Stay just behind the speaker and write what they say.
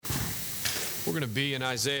We're going to be in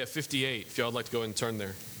Isaiah 58, if y'all would like to go ahead and turn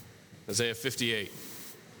there. Isaiah 58.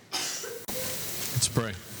 Let's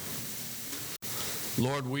pray.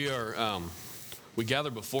 Lord, we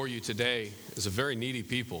gather before you today as a very needy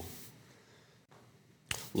people.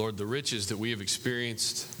 Lord, the riches that we have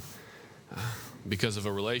experienced because of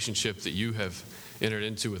a relationship that you have entered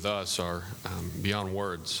into with us are beyond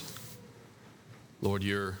words. Lord,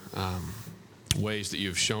 your ways that you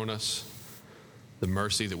have shown us, the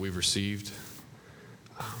mercy that we've received,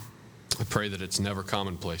 I pray that it's never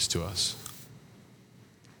commonplace to us.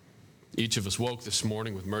 Each of us woke this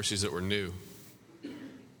morning with mercies that were new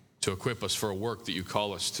to equip us for a work that you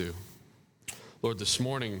call us to. Lord, this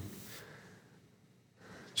morning,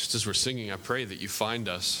 just as we're singing, I pray that you find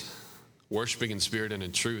us worshiping in spirit and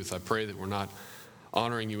in truth. I pray that we're not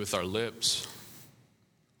honoring you with our lips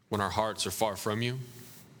when our hearts are far from you.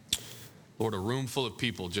 Lord, a room full of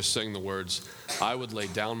people just saying the words, I would lay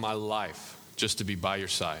down my life just to be by your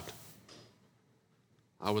side.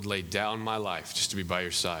 I would lay down my life just to be by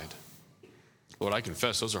your side. Lord, I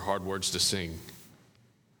confess those are hard words to sing.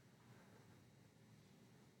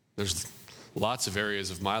 There's lots of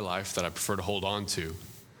areas of my life that I prefer to hold on to,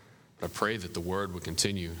 but I pray that the word would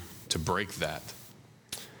continue to break that.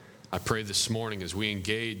 I pray this morning as we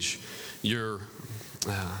engage your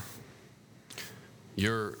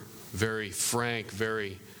very frank,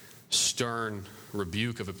 very stern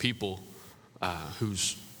rebuke of a people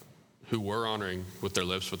who were honoring with their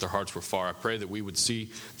lips, but their hearts were far. I pray that we would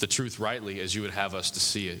see the truth rightly as you would have us to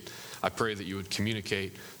see it. I pray that you would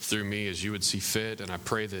communicate through me as you would see fit, and I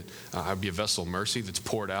pray that I'd be a vessel of mercy that's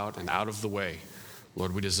poured out and out of the way.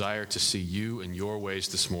 Lord, we desire to see you and your ways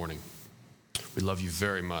this morning. We love you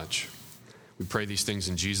very much. We pray these things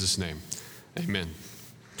in Jesus' name. Amen.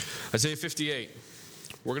 Isaiah 58.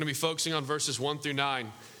 We're going to be focusing on verses 1 through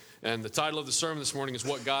 9, and the title of the sermon this morning is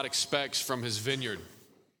What God Expects from His Vineyard.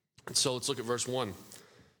 And so let's look at verse 1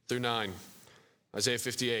 through 9. Isaiah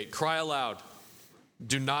 58. Cry aloud.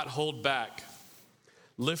 Do not hold back.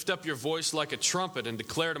 Lift up your voice like a trumpet and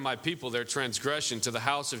declare to my people their transgression, to the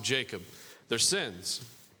house of Jacob their sins.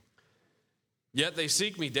 Yet they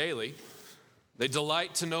seek me daily. They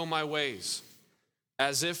delight to know my ways,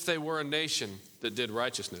 as if they were a nation that did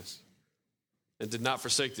righteousness and did not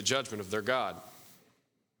forsake the judgment of their God.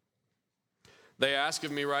 They ask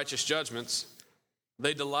of me righteous judgments.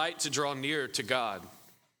 They delight to draw near to God.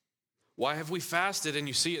 Why have we fasted and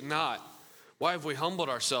you see it not? Why have we humbled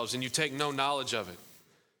ourselves and you take no knowledge of it?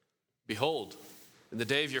 Behold, in the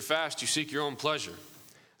day of your fast you seek your own pleasure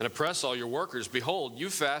and oppress all your workers. Behold, you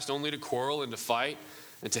fast only to quarrel and to fight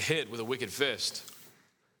and to hit with a wicked fist.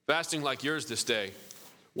 Fasting like yours this day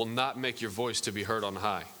will not make your voice to be heard on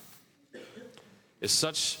high. Is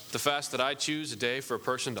such the fast that I choose, a day for a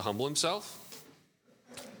person to humble himself?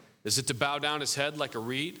 Is it to bow down his head like a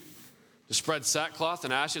reed, to spread sackcloth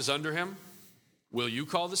and ashes under him? Will you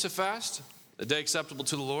call this a fast, a day acceptable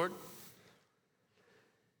to the Lord?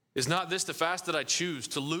 Is not this the fast that I choose,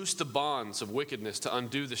 to loose the bonds of wickedness, to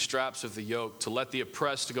undo the straps of the yoke, to let the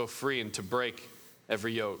oppressed to go free and to break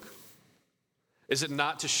every yoke? Is it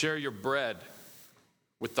not to share your bread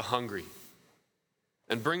with the hungry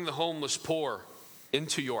and bring the homeless poor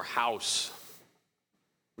into your house?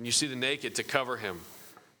 When you see the naked, to cover him,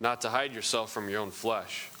 not to hide yourself from your own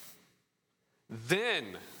flesh. Then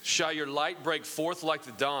shall your light break forth like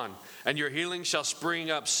the dawn, and your healing shall spring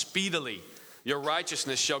up speedily. Your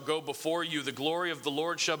righteousness shall go before you. The glory of the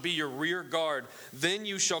Lord shall be your rear guard. Then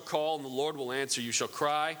you shall call, and the Lord will answer. You shall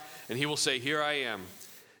cry, and he will say, Here I am.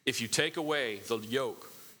 If you take away the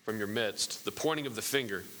yoke from your midst, the pointing of the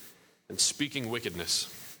finger, and speaking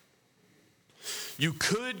wickedness. You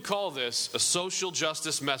could call this a social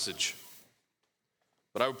justice message,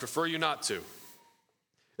 but I would prefer you not to.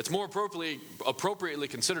 It's more appropriately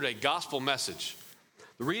considered a gospel message.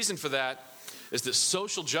 The reason for that is that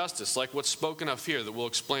social justice, like what's spoken of here that we'll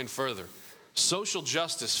explain further, social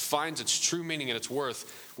justice finds its true meaning and its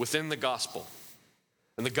worth within the gospel.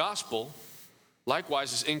 And the gospel,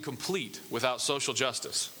 likewise, is incomplete without social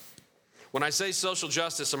justice. When I say social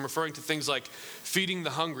justice, I'm referring to things like feeding the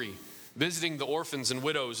hungry, visiting the orphans and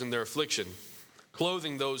widows in their affliction,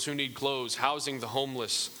 clothing those who need clothes, housing the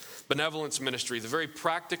homeless, benevolence ministry, the very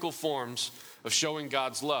practical forms of showing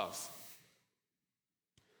God's love.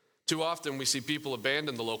 Too often we see people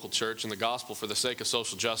abandon the local church and the gospel for the sake of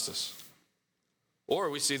social justice. Or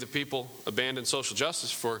we see the people abandon social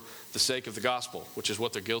justice for the sake of the gospel, which is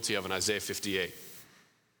what they're guilty of in Isaiah 58.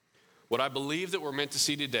 What I believe that we're meant to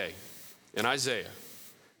see today in Isaiah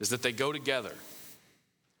is that they go together.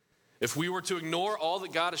 If we were to ignore all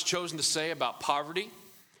that God has chosen to say about poverty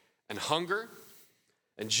and hunger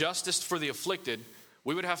and justice for the afflicted,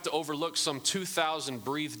 we would have to overlook some 2,000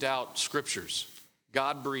 breathed out scriptures,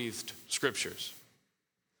 God-breathed scriptures.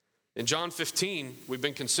 In John 15, we've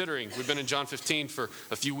been in John 15 for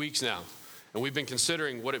a few weeks now, and we've been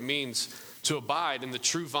considering what it means to abide in the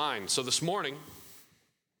true vine. So this morning,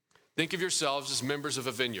 think of yourselves as members of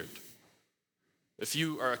a vineyard. If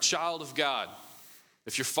you are a child of God,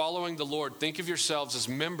 if you're following the Lord, think of yourselves as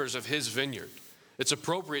members of his vineyard. It's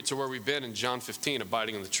appropriate to where we've been in John 15,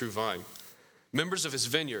 abiding in the true vine. Members of his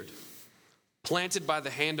vineyard, planted by the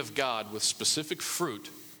hand of God with specific fruit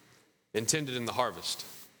intended in the harvest.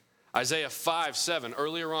 Isaiah 5:7,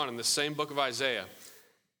 earlier on in the same book of Isaiah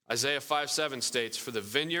 5:7 states, "For the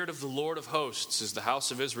vineyard of the Lord of hosts is the house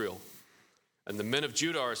of Israel, and the men of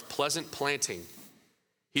Judah are his pleasant planting.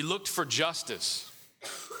 He looked for justice,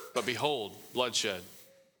 but behold, bloodshed.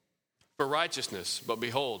 For righteousness, but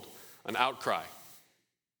behold, an outcry."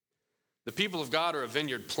 The people of God are a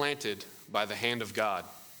vineyard planted by the hand of God,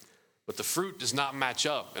 but the fruit does not match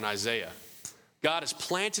up in Isaiah. God has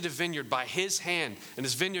planted a vineyard by his hand, and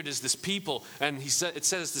his vineyard is this people, and it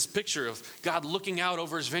says this picture of God looking out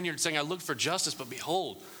over his vineyard saying, "I looked for justice, but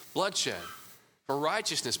behold, bloodshed. For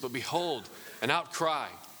righteousness, but behold, an outcry."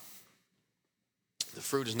 The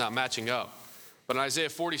fruit is not matching up. But in Isaiah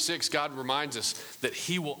 46, God reminds us that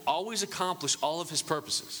he will always accomplish all of his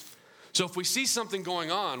purposes. So if we see something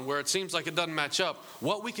going on where it seems like it doesn't match up,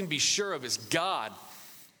 what we can be sure of is God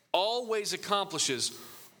always accomplishes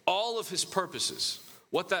all of his purposes.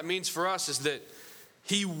 What that means for us is that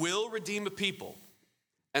he will redeem a people,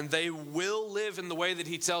 and they will live in the way that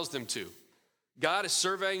he tells them to. God is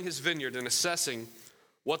surveying his vineyard and assessing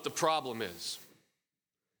what the problem is.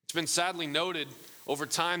 It's been sadly noted over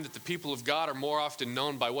time that the people of God are more often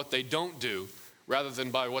known by what they don't do rather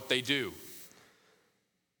than by what they do.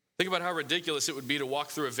 Think about how ridiculous it would be to walk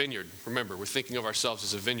through a vineyard. Remember, we're thinking of ourselves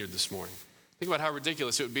as a vineyard this morning. Think about how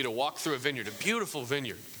ridiculous it would be to walk through a vineyard, a beautiful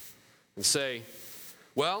vineyard, and say,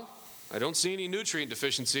 "Well, I don't see any nutrient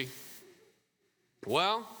deficiency.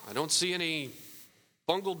 Well, I don't see any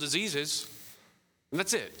fungal diseases." And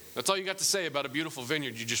that's it. That's all you got to say about a beautiful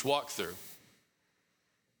vineyard you just walked through.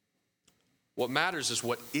 What matters is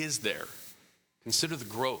what is there. Consider the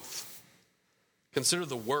growth. Consider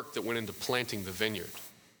the work that went into planting the vineyard.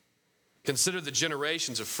 Consider the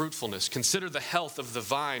generations of fruitfulness. Consider the health of the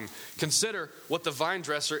vine. Consider what the vine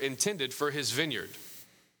dresser intended for his vineyard.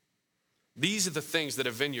 These are the things that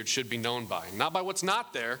a vineyard should be known by. Not by what's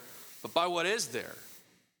not there, but by what is there.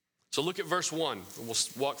 So look at verse 1, and we'll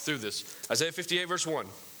walk through this. Isaiah 58, verse 1.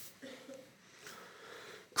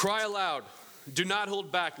 "Cry aloud, do not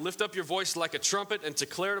hold back. Lift up your voice like a trumpet and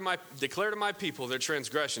declare to my people their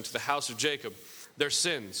transgression, to the house of Jacob, their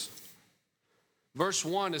sins." Verse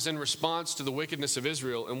 1 is in response to the wickedness of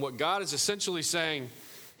Israel, and what God is essentially saying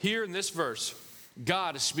here in this verse,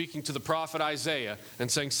 God is speaking to the prophet Isaiah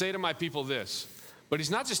and saying, "Say to my people this." But he's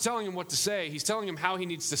not just telling him what to say, he's telling him how he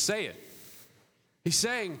needs to say it. He's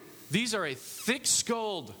saying, these are a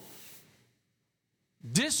thick-skulled,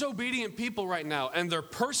 disobedient people right now, and they're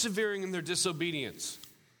persevering in their disobedience.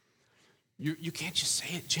 You can't just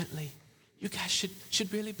say it gently. You guys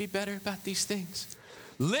should really be better about these things.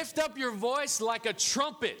 Lift up your voice like a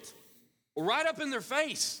trumpet, right up in their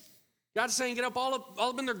face. God's saying, get up all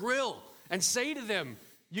up in their grill and say to them,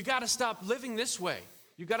 you got to stop living this way.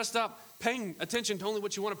 You got to stop paying attention to only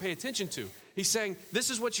what you want to pay attention to. He's saying,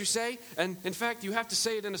 this is what you say, and in fact, you have to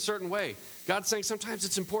say it in a certain way. God's saying sometimes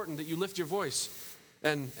it's important that you lift your voice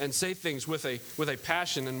and say things with a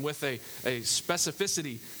passion and with a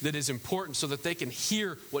specificity that is important so that they can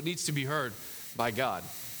hear what needs to be heard by God.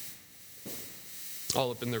 All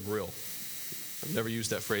up in their grill. I've never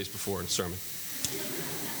used that phrase before in a sermon.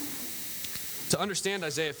 To understand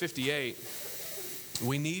Isaiah 58,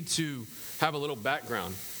 we need to have a little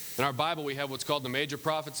background. In our Bible, we have what's called the major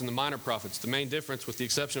prophets and the minor prophets. The main difference, with the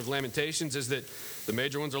exception of Lamentations, is that the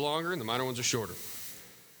major ones are longer and the minor ones are shorter.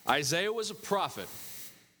 Isaiah was a prophet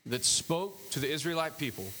that spoke to the Israelite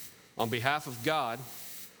people on behalf of God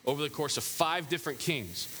over the course of 5 different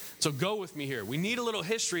kings. So go with me here. We need a little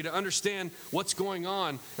history to understand what's going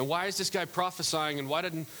on and why is this guy prophesying and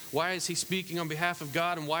why is he speaking on behalf of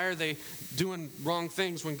God and why are they doing wrong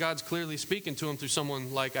things when God's clearly speaking to him through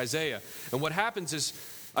someone like Isaiah. And what happens is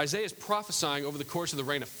Isaiah is prophesying over the course of the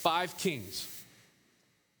reign of 5 kings.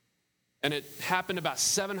 And it happened about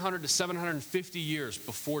 700 to 750 years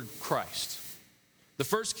before Christ. The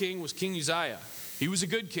first king was King Uzziah. He was a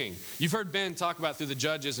good king. You've heard Ben talk about through the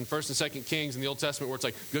Judges and 1st and 2nd Kings in the Old Testament where it's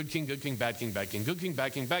like good king, bad king, bad king, good king,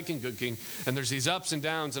 bad king, bad king, good king. And there's these ups and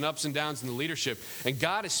downs in the leadership. And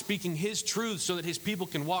God is speaking his truth so that his people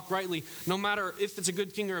can walk rightly no matter if it's a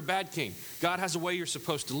good king or a bad king. God has a way you're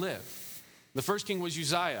supposed to live. The first king was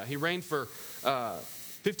Uzziah. He reigned for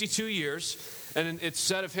 52 years. And it's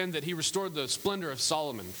said of him that he restored the splendor of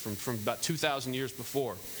Solomon from about 2,000 years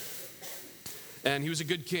before. And he was a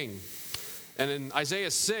good king. And in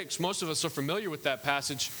Isaiah 6, most of us are familiar with that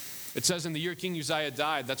passage. It says in the year King Uzziah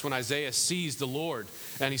died, that's when Isaiah sees the Lord.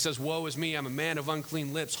 And he says, woe is me, I'm a man of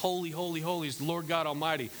unclean lips. Holy, holy, holy is the Lord God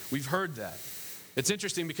Almighty. We've heard that. It's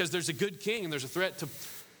interesting because there's a good king and there's a threat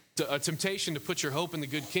to a temptation to put your hope in the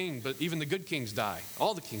good king. But even the good kings die.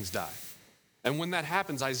 All the kings die. And when that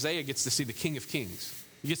happens, Isaiah gets to see the King of Kings.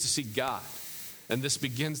 He gets to see God. And this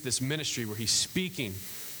begins this ministry where he's speaking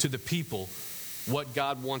to the people what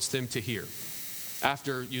God wants them to hear.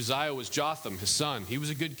 After Uzziah was Jotham, his son. He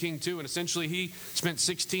was a good king too, and essentially he spent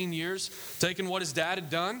 16 years taking what his dad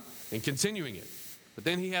had done and continuing it. But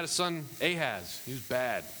then he had a son, Ahaz. He was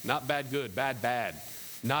bad. Not bad good, bad.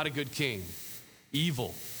 Not a good king.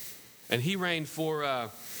 Evil. And he reigned for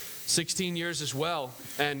 16 years as well,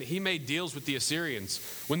 and he made deals with the Assyrians.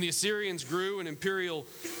 When the Assyrians grew in imperial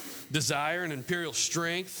desire and imperial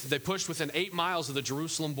strength, they pushed within 8 miles of the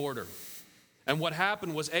Jerusalem border. And what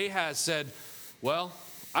happened was Ahaz said, well,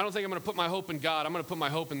 I don't think I'm going to put my hope in God. I'm going to put my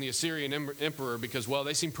hope in the Assyrian emperor because, well,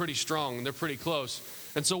 they seem pretty strong and they're pretty close.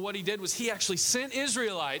 And so what he did was he actually sent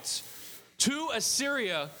Israelites to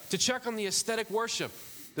Assyria to check on the aesthetic worship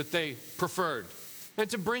that they preferred and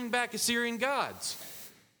to bring back Assyrian gods.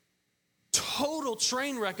 Total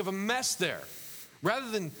train wreck of a mess there.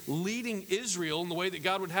 Rather than leading Israel in the way that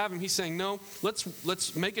God would have him, he's saying, no,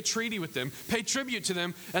 let's make a treaty with them, pay tribute to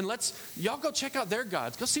them, and y'all go check out their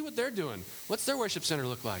gods. Go see what they're doing. What's their worship center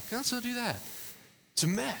look like? Let's go do that. It's a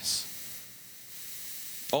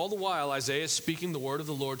mess. All the while, Isaiah is speaking the word of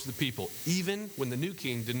the Lord to the people, even when the new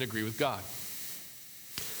king didn't agree with God.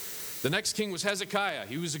 The next king was Hezekiah.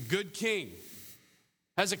 He was a good king.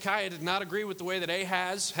 Hezekiah did not agree with the way that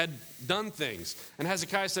Ahaz had done things. And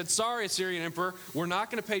Hezekiah said, sorry, Assyrian emperor, we're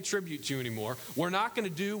not going to pay tribute to you anymore. We're not going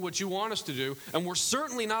to do what you want us to do. And we're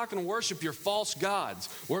certainly not going to worship your false gods.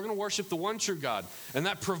 We're going to worship the one true God. And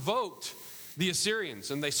that provoked the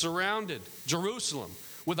Assyrians. And they surrounded Jerusalem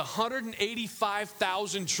with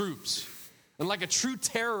 185,000 troops. And like a true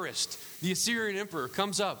terrorist, the Assyrian emperor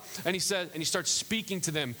comes up and he starts speaking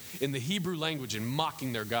to them in the Hebrew language and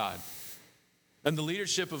mocking their God. And the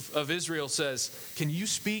leadership of Israel says, can you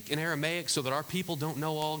speak in Aramaic so that our people don't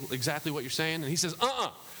know exactly what you're saying? And he says,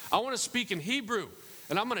 I want to speak in Hebrew,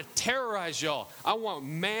 and I'm going to terrorize y'all. I want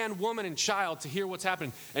man, woman, and child to hear what's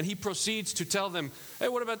happening. And he proceeds to tell them, hey,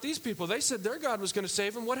 what about these people? They said their God was going to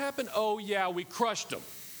save them. What happened? Oh, yeah, we crushed them.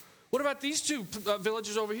 What about these two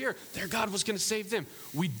villages over here? Their God was going to save them.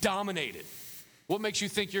 We dominated. What makes you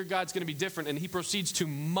think your God's going to be different? And he proceeds to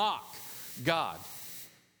mock God.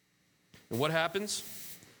 And what happens?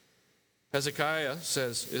 Hezekiah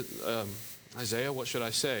says, Isaiah, what should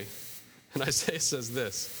I say? And Isaiah says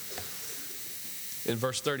this in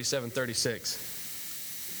verse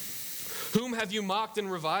 37-36. Whom have you mocked and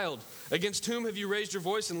reviled? Against whom have you raised your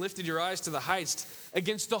voice and lifted your eyes to the heights?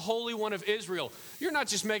 Against the Holy One of Israel. You're not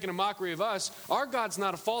just making a mockery of us. Our God's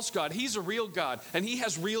not a false God. He's a real God, and he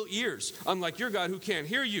has real ears, unlike your God who can't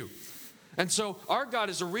hear you. And so our God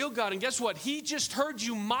is a real God. And guess what? He just heard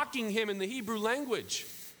you mocking him in the Hebrew language.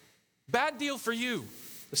 Bad deal for you,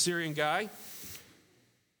 Assyrian guy.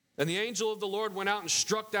 And the angel of the Lord went out and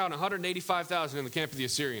struck down 185,000 in the camp of the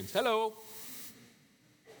Assyrians. Hello.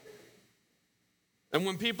 And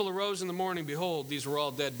when people arose in the morning, behold, these were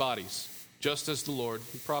all dead bodies, just as the Lord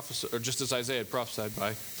prophesied, or just as Isaiah had prophesied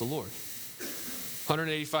by the Lord.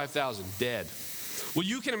 185,000 dead. Well,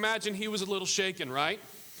 you can imagine he was a little shaken, right?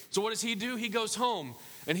 So what does he do? He goes home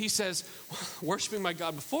and he says, worshiping my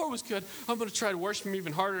God before was good. I'm going to try to worship him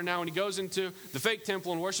even harder now. And he goes into the fake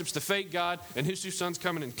temple and worships the fake God. And his two sons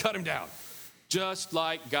come in and cut him down, just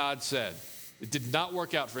like God said. It did not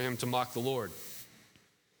work out for him to mock the Lord.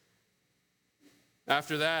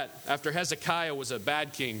 After that, after Hezekiah was a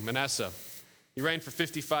bad king, Manasseh, he reigned for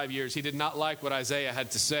 55 years. He did not like what Isaiah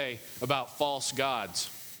had to say about false gods.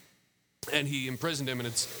 And he imprisoned him, and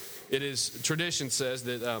it is tradition says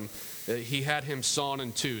that he had him sawn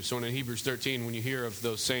in two. So in Hebrews 13, when you hear of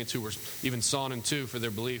those saints who were even sawn in two for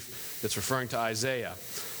their belief, it's referring to Isaiah.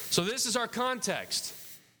 So this is our context.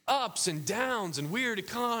 Ups and downs and weird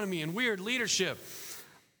economy and weird leadership.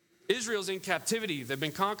 Israel's in captivity. They've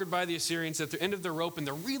been conquered by the Assyrians at the end of their rope, and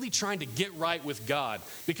they're really trying to get right with God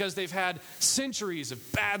because they've had centuries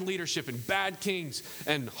of bad leadership and bad kings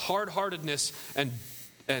and hard-heartedness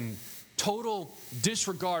and total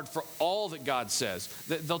disregard for all that God says.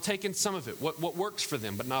 They'll take in some of it, what works for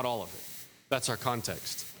them, but not all of it. That's our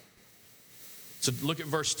context. So look at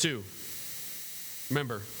verse 2.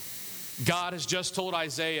 Remember, God has just told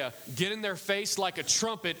Isaiah, get in their face like a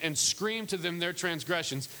trumpet and scream to them their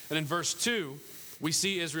transgressions. And in verse 2, we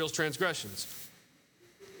see Israel's transgressions.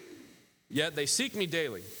 Yet they seek me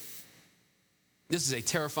daily. This is a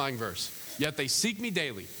terrifying verse. Yet they seek me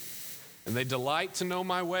daily, and they delight to know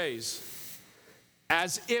my ways,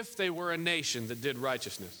 as if they were a nation that did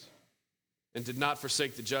righteousness and did not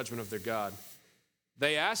forsake the judgment of their God.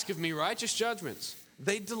 They ask of me righteous judgments.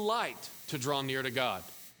 They delight to draw near to God.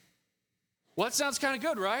 Well, that sounds kind of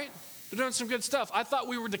good, right? They're doing some good stuff. I thought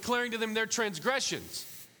we were declaring to them their transgressions.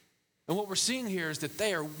 And what we're seeing here is that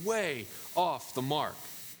they are way off the mark.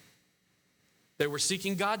 They were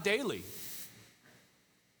seeking God daily.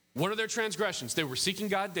 What are their transgressions? They were seeking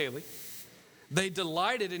God daily. They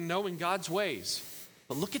delighted in knowing God's ways.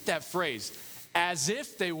 But look at that phrase, as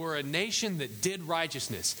if they were a nation that did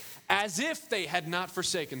righteousness, as if they had not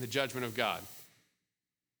forsaken the judgment of God.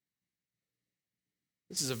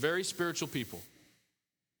 This is a very spiritual people.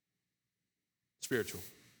 Spiritual.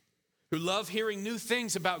 Who love hearing new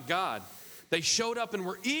things about God. They showed up and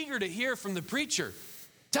were eager to hear from the preacher.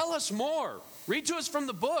 Tell us more. Read to us from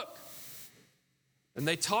the book. And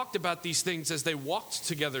they talked about these things as they walked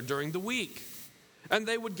together during the week. And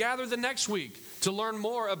they would gather the next week to learn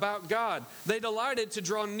more about God. They delighted to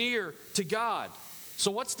draw near to God.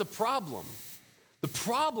 So what's the problem? The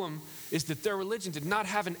problem is that their religion did not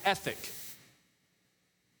have an ethic.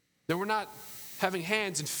 They were not having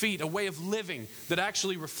hands and feet, a way of living that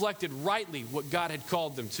actually reflected rightly what God had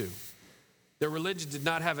called them to. Their religion did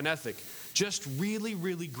not have an ethic. Just really,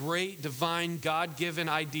 really great, divine, God-given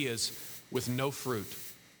ideas with no fruit.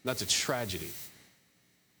 That's a tragedy.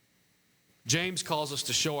 James calls us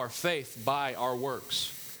to show our faith by our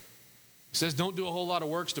works. He says, don't do a whole lot of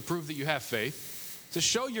works to prove that you have faith. To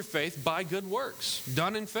show your faith by good works,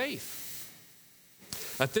 done in faith.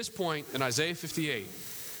 At this point in Isaiah 58,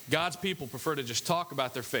 God's people prefer to just talk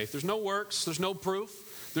about their faith. There's no works, there's no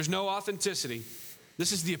proof, there's no authenticity.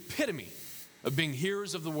 This is the epitome of being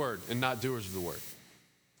hearers of the word and not doers of the word.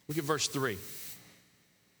 Look at verse 3.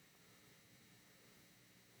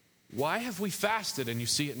 Why have we fasted and you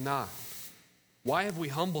see it not? Why have we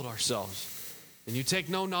humbled ourselves and you take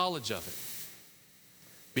no knowledge of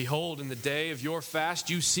it? Behold, in the day of your fast,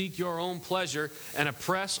 you seek your own pleasure and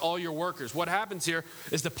oppress all your workers. What happens here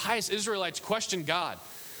is the pious Israelites question God.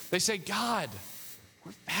 They say, God,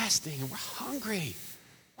 we're fasting and we're hungry.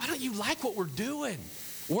 Why don't you like what we're doing?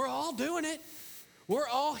 We're all doing it. We're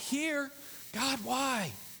all here. God,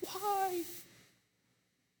 why? Why?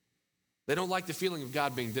 They don't like the feeling of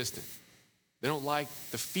God being distant. They don't like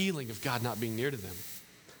the feeling of God not being near to them.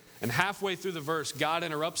 And halfway through the verse, God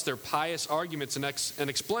interrupts their pious arguments and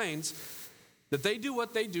explains that they do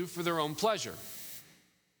what they do for their own pleasure.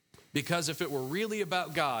 Because if it were really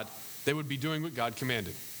about God, they would be doing what God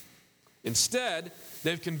commanded. Instead,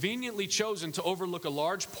 they've conveniently chosen to overlook a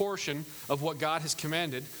large portion of what God has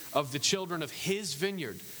commanded of the children of His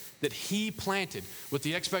vineyard that He planted with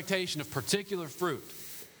the expectation of particular fruit.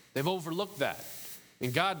 They've overlooked that.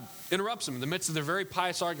 And God interrupts them in the midst of their very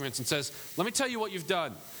pious arguments and says, let me tell you what you've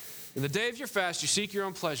done. In the day of your fast, you seek your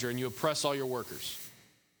own pleasure and you oppress all your workers.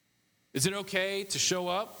 Is it okay to show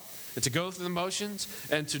up and to go through the motions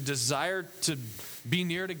and to desire to be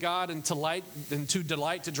near to God and to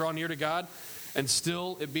delight to draw near to God and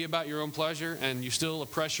still it be about your own pleasure and you still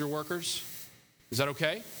oppress your workers? Is that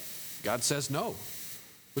okay? God says no.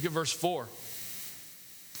 Look at verse 4.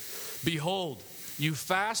 Behold, you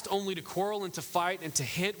fast only to quarrel and to fight and to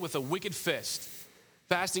hit with a wicked fist.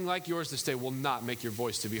 Fasting like yours this day will not make your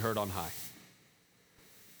voice to be heard on high.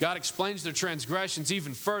 God explains their transgressions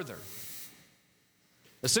even further.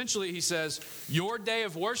 Essentially, he says, your day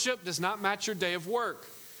of worship does not match your day of work.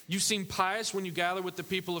 You seem pious when you gather with the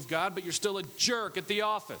people of God, but you're still a jerk at the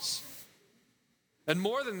office. And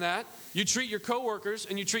more than that, you treat your coworkers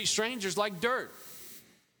and you treat strangers like dirt.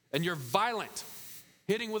 And you're violent,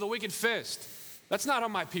 hitting with a wicked fist. That's not how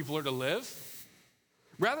my people are to live.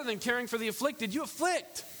 Rather than caring for the afflicted, you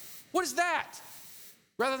afflict. What is that?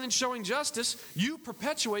 Rather than showing justice, you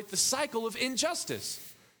perpetuate the cycle of injustice.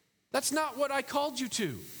 That's not what I called you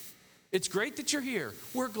to. It's great that you're here.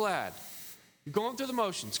 We're glad. You're going through the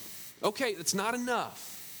motions. Okay, that's not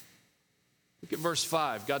enough. Look at verse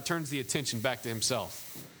 5. God turns the attention back to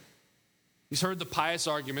himself. He's heard the pious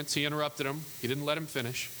arguments. He interrupted him. He didn't let him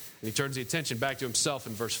finish. And he turns the attention back to himself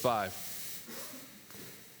in verse 5.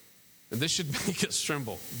 And this should make us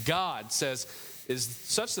tremble. God says, is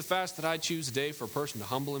such the fast that I choose today for a person to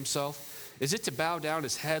humble himself? Is it to bow down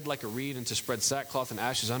his head like a reed and to spread sackcloth and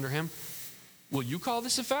ashes under him? Will you call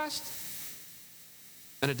this a fast?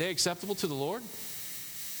 And a day acceptable to the Lord?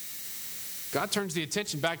 God turns the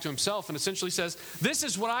attention back to himself and essentially says, this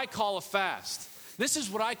is what I call a fast. This is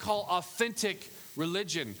what I call authentic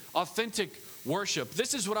religion, authentic worship.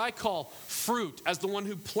 This is what I call fruit as the one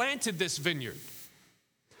who planted this vineyard.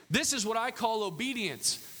 This is what I call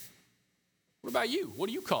obedience. What about you? What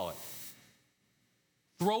do you call it?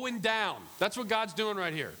 Throwing down. That's what God's doing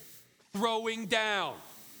right here. Throwing down.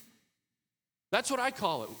 That's what I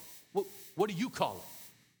call it. What do you call it?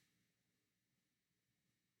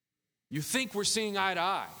 You think we're seeing eye to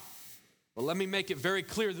eye. Well, let me make it very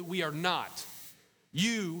clear that we are not.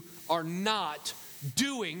 You are not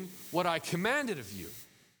doing what I commanded of you.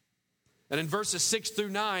 And in verses 6 through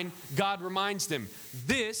 9, God reminds them,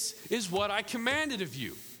 this is what I commanded of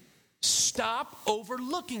you. Stop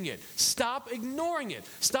overlooking it. Stop ignoring it.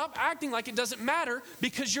 Stop acting like it doesn't matter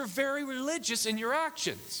because you're very religious in your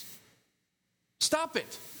actions. Stop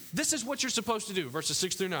it. This is what you're supposed to do. Verses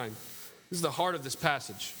 6 through 9. This is the heart of this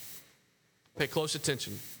passage. Pay close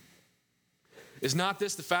attention. Is not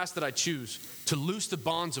this the fast that I choose? To loose the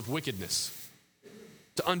bonds of wickedness,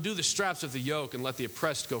 to undo the straps of the yoke and let the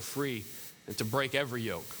oppressed go free, and to break every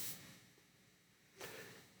yoke.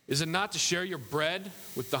 Is it not to share your bread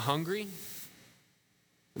with the hungry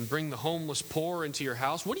and bring the homeless poor into your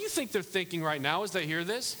house? What do you think they're thinking right now as they hear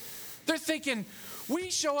this? They're thinking, we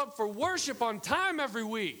show up for worship on time every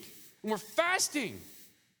week, and we're fasting.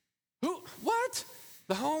 Who? What?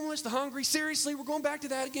 The homeless, the hungry? Seriously, we're going back to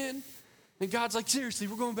that again? And God's like, seriously,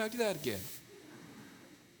 we're going back to that again.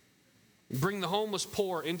 Bring the homeless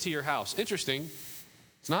poor into your house. Interesting.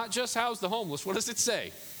 It's not just house the homeless. What does it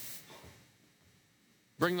say?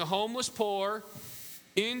 Bring the homeless poor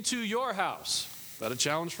into your house. Is that a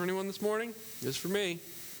challenge for anyone this morning? It is for me.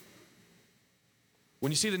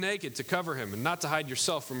 When you see the naked, to cover him, and not to hide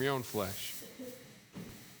yourself from your own flesh.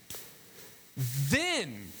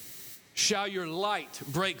 Then shall your light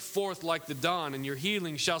break forth like the dawn, and your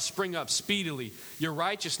healing shall spring up speedily. Your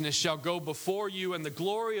righteousness shall go before you, and the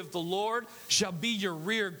glory of the Lord shall be your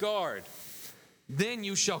rear guard. Then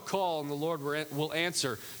you shall call, and the Lord will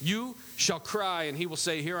answer. You shall cry, and he will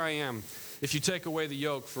say, here I am, if you take away the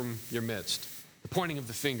yoke from your midst. The pointing of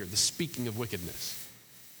the finger, the speaking of wickedness.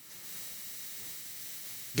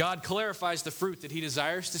 God clarifies the fruit that he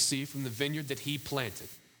desires to see from the vineyard that he planted.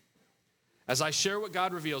 As I share what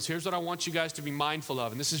God reveals, here's what I want you guys to be mindful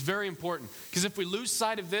of. And this is very important, because if we lose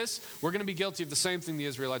sight of this, we're going to be guilty of the same thing the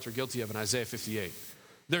Israelites were guilty of in Isaiah 58.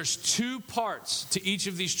 There's two parts to each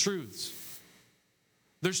of these truths.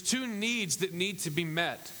 There's two needs that need to be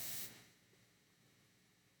met.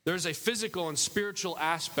 There's a physical and spiritual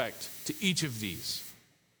aspect to each of these.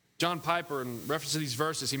 John Piper, in reference to these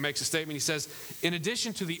verses, he makes a statement. He says, in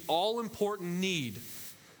addition to the all-important need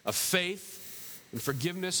of faith and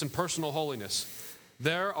forgiveness and personal holiness,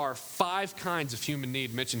 there are 5 kinds of human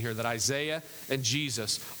need mentioned here that Isaiah and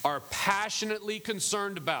Jesus are passionately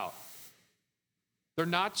concerned about. They're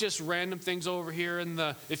not just random things over here in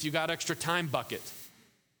the if you got extra time bucket.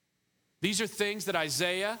 These are things that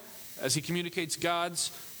Isaiah, as he communicates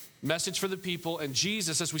God's message for the people, and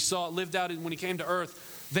Jesus, as we saw it lived out when he came to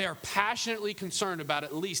earth, they are passionately concerned about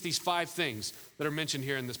at least these 5 things that are mentioned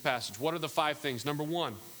here in this passage. What are the 5 things? Number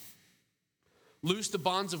 1, loose the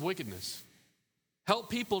bonds of wickedness.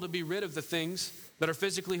 Help people to be rid of the things that are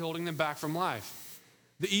physically holding them back from life.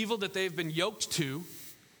 The evil that they've been yoked to,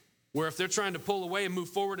 where if they're trying to pull away and move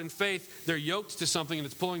forward in faith, they're yoked to something and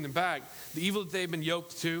it's pulling them back. The evil that they've been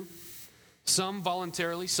yoked to, some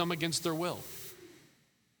voluntarily, some against their will.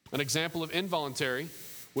 An example of involuntary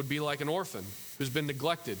would be like an orphan who's been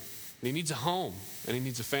neglected, and he needs a home, and he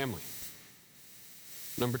needs a family.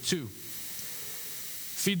 Number 2,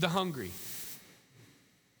 feed the hungry.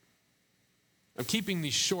 I'm keeping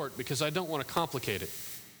these short because I don't want to complicate it.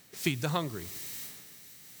 Feed the hungry.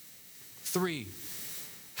 3,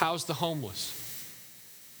 house the homeless.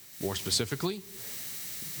 More specifically,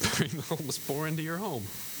 bring the homeless poor into your home.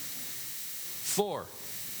 4,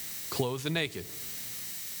 clothe the naked,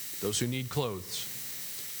 those who need clothes.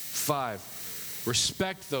 5,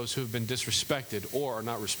 respect those who have been disrespected or are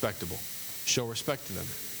not respectable. Show respect to them.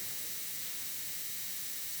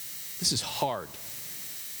 This is hard.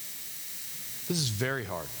 This is very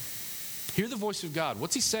hard. Hear the voice of God.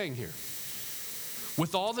 What's he saying here?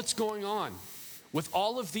 With all that's going on, with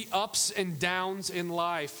all of the ups and downs in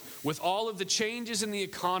life, with all of the changes in the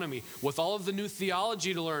economy, with all of the new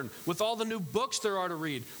theology to learn, with all the new books there are to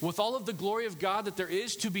read, with all of the glory of God that there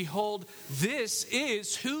is to behold, this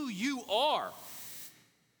is who you are.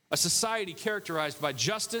 A society characterized by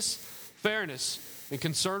justice, fairness, and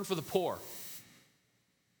concern for the poor.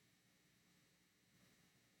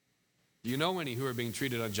 Do you know any who are being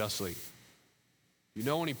treated unjustly? Do you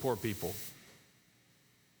know any poor people?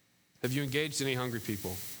 Have you engaged any hungry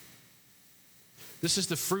people? This is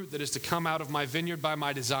the fruit that is to come out of my vineyard by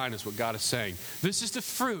my design, is what God is saying. This is the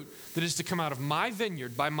fruit that is to come out of my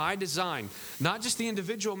vineyard by my design. Not just the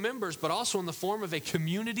individual members, but also in the form of a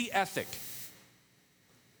community ethic.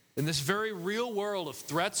 In this very real world of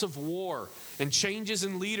threats of war and changes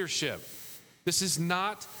in leadership, this is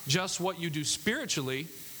not just what you do spiritually,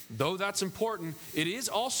 though that's important. It is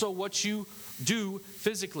also what you do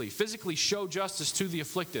physically. Physically show justice to the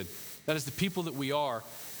afflicted. That is the people that we are,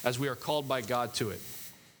 as we are called by God to it.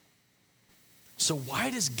 So why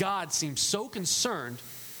does God seem so concerned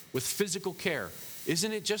with physical care?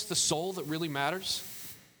 Isn't it just the soul that really matters?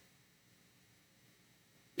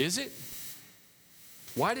 Is it?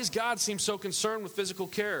 Why does God seem so concerned with physical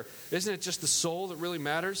care? Isn't it just the soul that really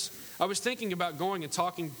matters? I was thinking about going and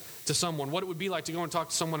talking to someone, what it would be like to go and talk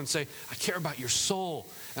to someone and say, I care about your soul,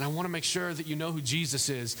 and I want to make sure that you know who Jesus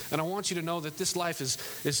is, and I want you to know that this life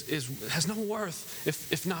has no worth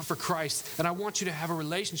if not for Christ, and I want you to have a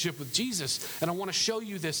relationship with Jesus, and I want to show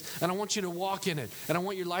you this, and I want you to walk in it, and I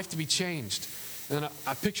want your life to be changed. And then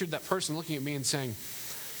I pictured that person looking at me and saying,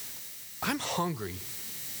 I'm hungry.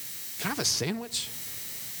 Can I have a sandwich?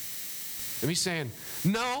 And me saying,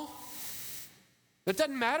 no, that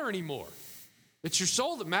doesn't matter anymore. It's your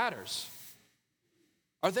soul that matters.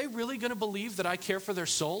 Are they really going to believe that I care for their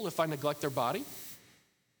soul if I neglect their body?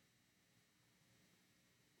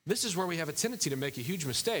 This is where we have a tendency to make a huge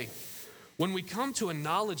mistake. When we come to a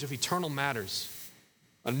knowledge of eternal matters,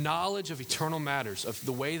 of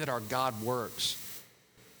the way that our God works,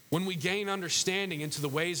 when we gain understanding into the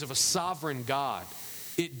ways of a sovereign God,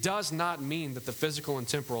 it does not mean that the physical and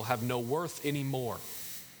temporal have no worth anymore.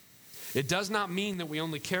 It does not mean that we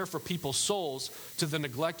only care for people's souls to the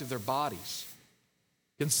neglect of their bodies.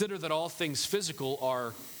 Consider that all things physical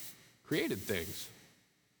are created things,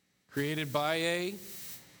 created by a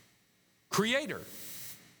creator.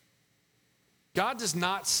 God does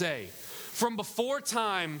not say, from before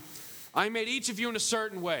time, I made each of you in a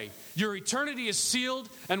certain way. Your eternity is sealed,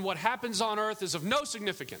 and what happens on earth is of no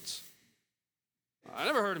significance. I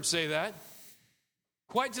never heard him say that.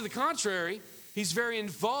 Quite to the contrary, he's very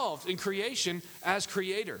involved in creation as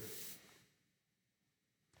creator.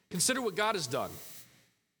 Consider what God has done.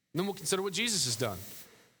 And then we'll consider what Jesus has done.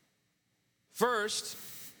 First,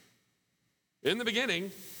 in the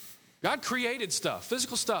beginning, God created stuff,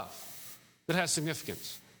 physical stuff, that has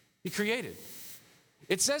significance. He created.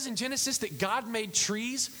 It says in Genesis that God made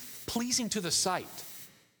trees pleasing to the sight.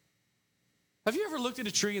 Have you ever looked at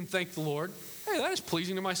a tree and thanked the Lord? Hey, that is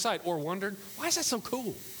pleasing to my sight. Or wondered, why is that so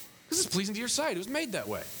cool? This is pleasing to your sight. It was made that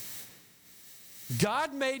way.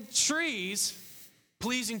 God made trees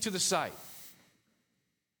pleasing to the sight.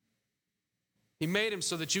 He made them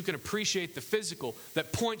so that you can appreciate the physical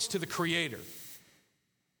that points to the Creator.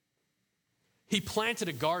 He planted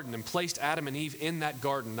a garden and placed Adam and Eve in that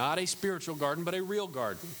garden. Not a spiritual garden, but a real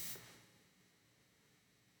garden.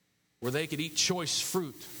 Where they could eat choice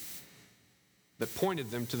fruit that pointed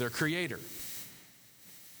them to their Creator.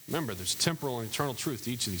 Remember, there's temporal and eternal truth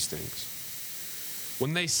to each of these things.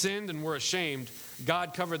 When they sinned and were ashamed,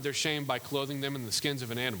 God covered their shame by clothing them in the skins of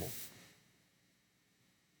an animal.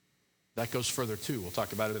 That goes further too. We'll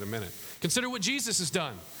talk about it in a minute. Consider what Jesus has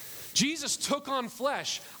done. Jesus took on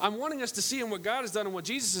flesh. I'm wanting us to see in what God has done and what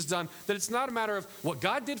Jesus has done that it's not a matter of what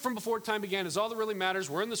God did from before time began is all that really matters.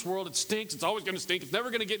 We're in this world. It stinks. It's always going to stink. It's never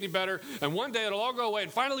going to get any better. And one day it'll all go away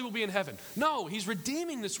and finally we'll be in heaven. No, he's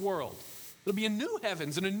redeeming this world. It'll be a new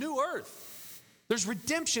heavens and a new earth. There's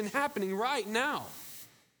redemption happening right now.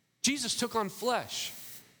 Jesus took on flesh.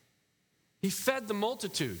 He fed the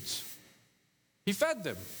multitudes. He fed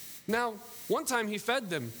them. Now, one time he fed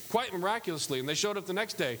them quite miraculously, and they showed up the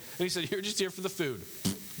next day, and he said, you're just here for the food.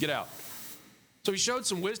 Get out. So he showed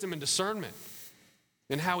some wisdom and discernment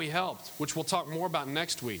in how he helped, which we'll talk more about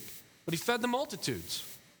next week. But he fed the multitudes.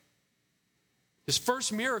 His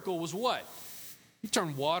first miracle was what? He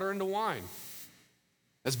turned water into wine.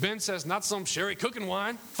 As Ben says, not some sherry cooking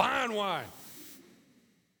wine, fine wine.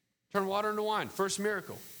 Turned water into wine. First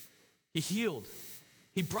miracle. He healed.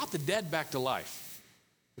 He brought the dead back to life.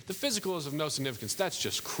 If the physical is of no significance, that's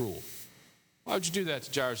just cruel. Why would you do that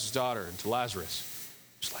to Jairus' daughter and to Lazarus?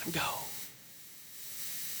 Just let him go.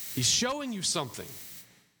 He's showing you something.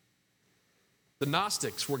 The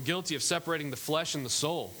Gnostics were guilty of separating the flesh and the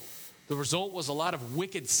soul. The result was a lot of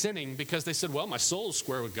wicked sinning because they said, well, my soul is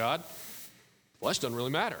square with God. Flesh doesn't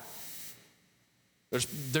really matter.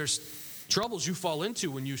 There's troubles you fall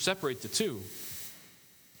into when you separate the two.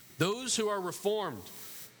 Those who are reformed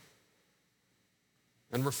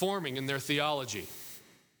and reforming in their theology,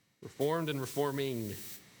 reformed and reforming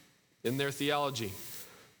in their theology,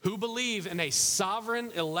 who believe in a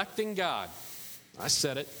sovereign electing God. I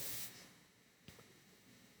said it.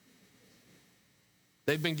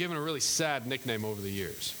 They've been given a really sad nickname over the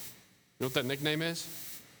years. You know what that nickname is?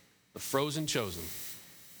 The Frozen Chosen.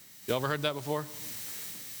 You ever heard that before?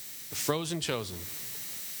 The Frozen Chosen.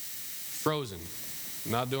 Frozen.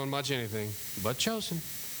 Not doing much anything, but chosen.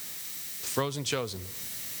 The Frozen Chosen.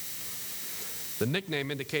 The nickname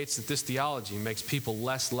indicates that this theology makes people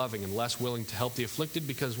less loving and less willing to help the afflicted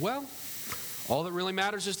because, well, all that really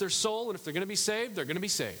matters is their soul, and if they're going to be saved, they're going to be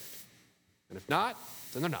saved. And if not,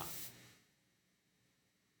 then they're not.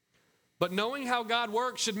 But knowing how God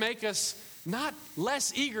works should make us not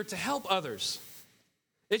less eager to help others.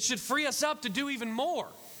 It should free us up to do even more.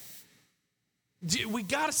 We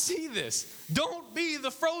got to see this. Don't be the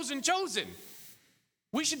frozen chosen.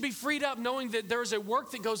 We should be freed up knowing that there's a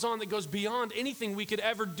work that goes on that goes beyond anything we could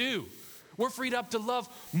ever do. We're freed up to love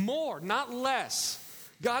more, not less.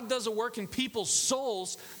 God does a work in people's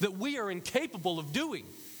souls that we are incapable of doing.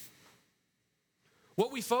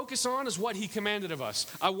 What we focus on is what he commanded of us.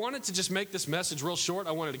 I wanted to just make this message real short.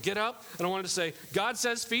 I wanted to get up and I wanted to say, God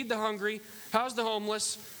says, feed the hungry, house the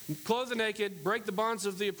homeless, clothe the naked, break the bonds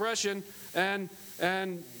of the oppression, and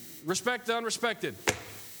respect the unrespected.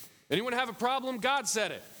 Anyone have a problem? God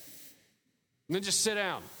said it. And then just sit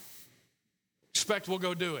down. Expect we'll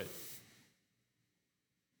go do it.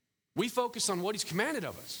 We focus on what he's commanded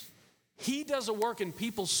of us. He does a work in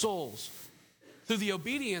people's souls through the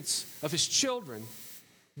obedience of his children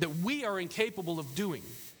that we are incapable of doing.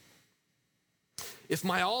 If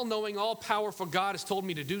my all-knowing, all-powerful God has told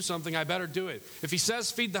me to do something, I better do it. If he says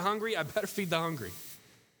feed the hungry, I better feed the hungry.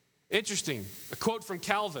 Interesting, a quote from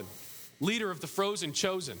Calvin, leader of the frozen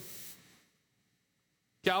chosen.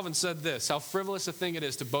 Calvin said this, how frivolous a thing it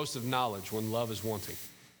is to boast of knowledge when love is wanting.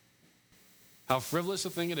 How frivolous a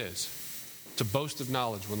thing it is to boast of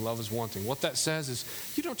knowledge when love is wanting. What that says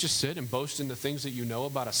is you don't just sit and boast in the things that you know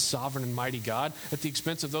about a sovereign and mighty God at the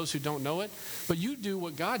expense of those who don't know it, but you do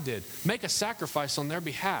what God did. Make a sacrifice on their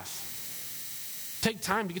behalf. Take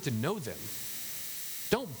time to get to know them.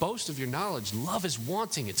 Don't boast of your knowledge. Love is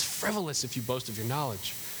wanting. It's frivolous if you boast of your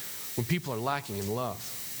knowledge when people are lacking in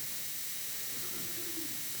love.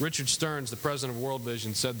 Richard Stearns, the president of World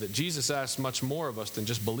Vision, said that Jesus asks much more of us than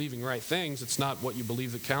just believing right things. It's not what you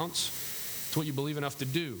believe that counts. It's what you believe enough to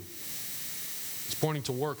do. He's pointing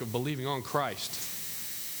to work of believing on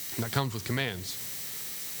Christ. And that comes with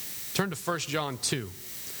commands. Turn to 1 John 2.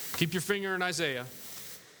 Keep your finger in Isaiah.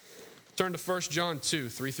 Turn to 1 John 2,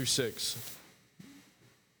 3 through 6.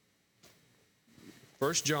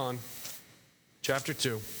 1 John chapter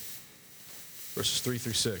 2, verses 3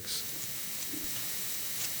 through 6.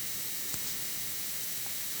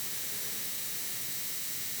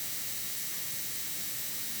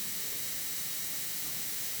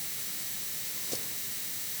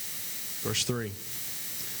 Verse 3.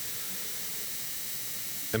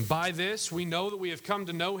 And by this we know that we have come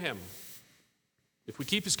to know him, if we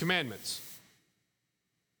keep his commandments.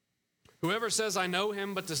 Whoever says, I know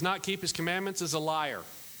him, but does not keep his commandments is a liar,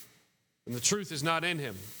 and the truth is not in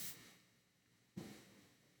him.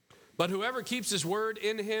 But whoever keeps his word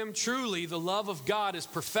in him, truly the love of God is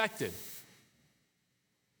perfected.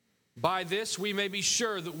 By this we may be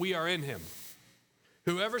sure that we are in him.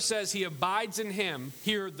 Whoever says he abides in him,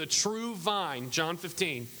 here the true vine, John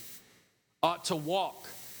 15, ought to walk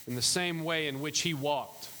in the same way in which he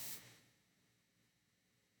walked.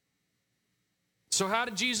 So how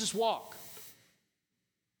did Jesus walk?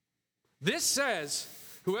 This says,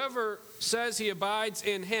 whoever says he abides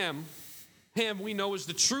in him we know is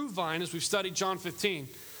the true vine, as we've studied John 15,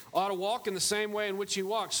 ought to walk in the same way in which he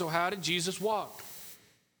walked. So how did Jesus walk?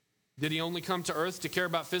 Did he only come to earth to care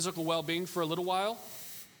about physical well-being for a little while?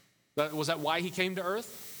 Was that why he came to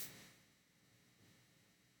earth?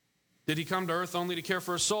 Did he come to earth only to care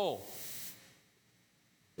for a soul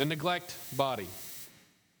and neglect body?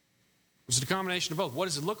 Was it a combination of both? What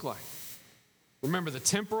does it look like? Remember, the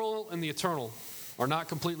temporal and the eternal are not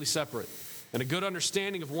completely separate. And a good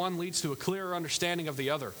understanding of one leads to a clearer understanding of the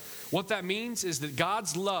other. What that means is that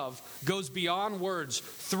God's love goes beyond words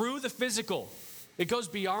through the physical. It goes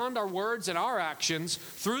beyond our words and our actions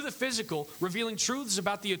through the physical, revealing truths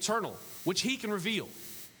about the eternal, which he can reveal.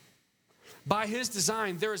 By his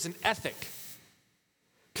design, there is an ethic.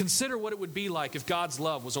 Consider what it would be like if God's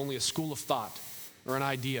love was only a school of thought or an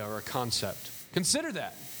idea or a concept. Consider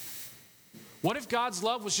that. What if God's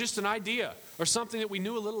love was just an idea or something that we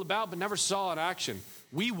knew a little about but never saw in action?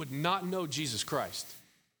 We would not know Jesus Christ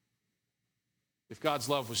if God's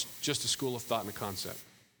love was just a school of thought and a concept.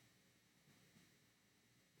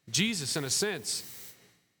 Jesus, in a sense,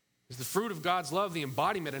 is the fruit of God's love, the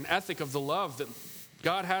embodiment and ethic of the love that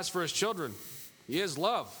God has for his children. He is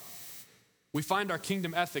love. We find our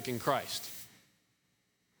kingdom ethic in Christ.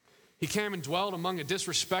 He came and dwelled among a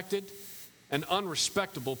disrespected and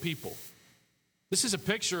unrespectable people. This is a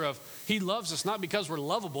picture of he loves us not because we're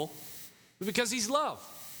lovable, but because he's love.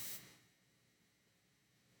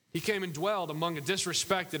 He came and dwelled among a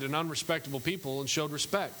disrespected and unrespectable people and showed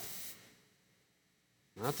respect.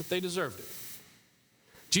 Not that they deserved it.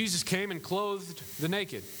 Jesus came and clothed the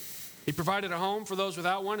naked. He provided a home for those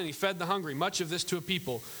without one, and he fed the hungry. Much of this to a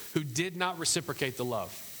people who did not reciprocate the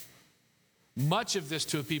love. Much of this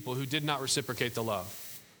to a people who did not reciprocate the love.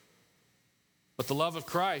 But the love of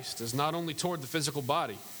Christ is not only toward the physical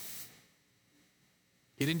body.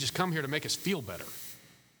 He didn't just come here to make us feel better.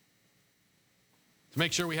 To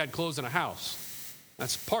make sure we had clothes in a house.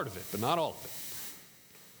 That's part of it, but not all of it.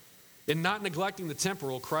 In not neglecting the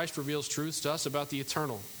temporal, Christ reveals truths to us about the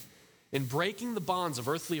eternal. In breaking the bonds of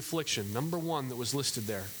earthly affliction, number one that was listed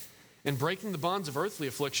there. In breaking the bonds of earthly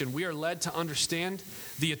affliction, we are led to understand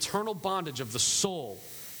the eternal bondage of the soul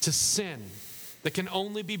to sin that can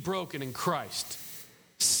only be broken in Christ.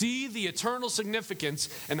 See the eternal significance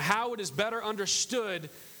and how it is better understood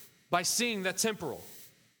by seeing that temporal.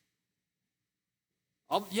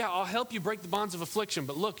 I'll help you break the bonds of affliction,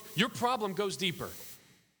 but look, your problem goes deeper.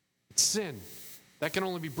 It's sin. That can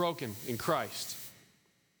only be broken in Christ.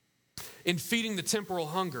 In feeding the temporal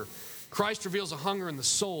hunger, Christ reveals a hunger in the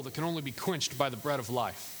soul that can only be quenched by the bread of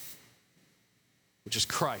life, which is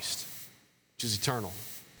Christ, which is eternal.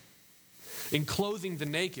 In clothing the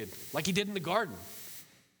naked, like he did in the garden,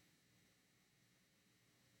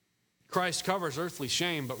 Christ covers earthly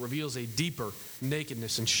shame but reveals a deeper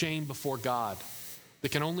nakedness and shame before God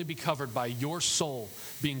that can only be covered by your soul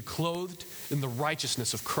being clothed in the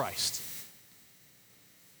righteousness of Christ.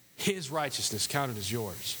 His righteousness counted as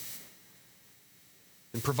yours.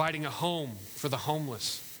 In providing a home for the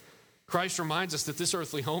homeless, Christ reminds us that this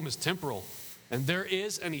earthly home is temporal, and there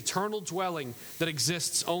is an eternal dwelling that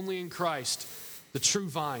exists only in Christ, the true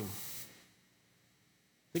vine.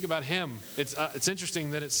 Think about him. It's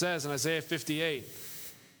interesting that it says in Isaiah 58,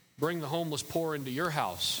 bring the homeless poor into your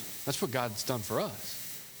house. That's what God's done for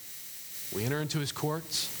us. We enter into his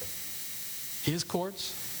courts,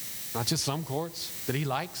 not just some courts that he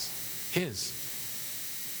likes,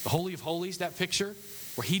 his. The Holy of Holies, that picture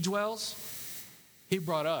where he dwells, he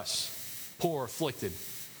brought us, poor, afflicted,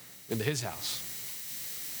 into his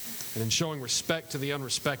house. And in showing respect to the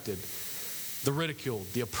unrespected, the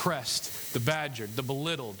ridiculed, the oppressed, the badgered, the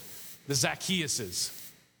belittled, the Zacchaeuses,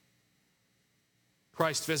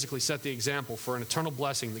 Christ physically set the example for an eternal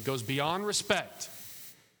blessing that goes beyond respect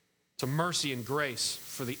to mercy and grace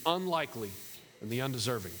for the unlikely and the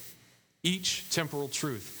undeserving. Each temporal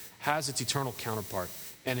truth has its eternal counterpart,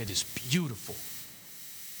 and it is beautiful.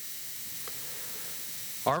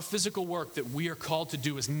 Our physical work that we are called to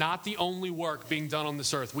do is not the only work being done on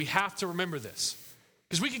this earth. We have to remember this,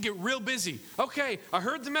 because we can get real busy. Okay, I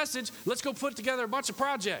heard the message. Let's go put together a bunch of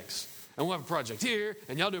projects. And we'll have a project here,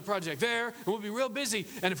 and y'all do a project there, and we'll be real busy.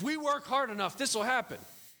 And if we work hard enough, this will happen.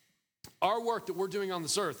 Our work that we're doing on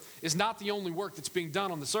this earth is not the only work that's being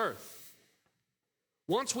done on this earth.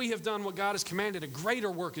 Once we have done what God has commanded, a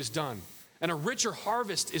greater work is done, and a richer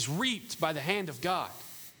harvest is reaped by the hand of God.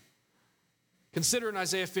 Consider in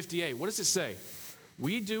Isaiah 58, what does it say?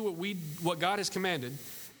 We do what God has commanded,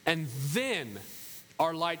 and then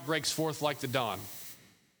our light breaks forth like the dawn.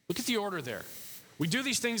 Look at the order there. We do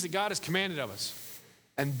these things that God has commanded of us,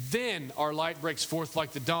 and then our light breaks forth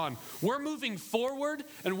like the dawn. We're moving forward,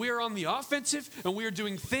 and we are on the offensive, and we are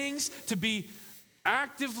doing things to be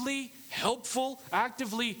actively helpful,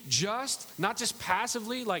 actively just, not just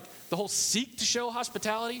passively, like the whole seek to show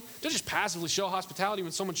hospitality. Don't just passively show hospitality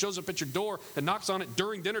when someone shows up at your door and knocks on it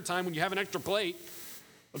during dinner time when you have an extra plate.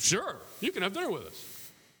 Sure, you can have dinner with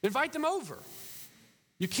us. Invite them over.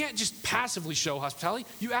 You can't just passively show hospitality,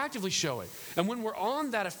 you actively show it. And when we're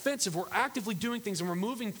on that offensive, we're actively doing things and we're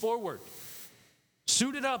moving forward.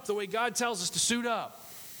 Suited up the way God tells us to suit up.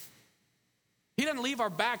 He doesn't leave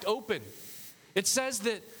our back open. It says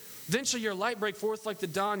that, then shall your light break forth like the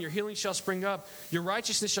dawn, your healing shall spring up, your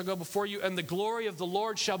righteousness shall go before you, and the glory of the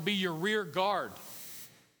Lord shall be your rear guard.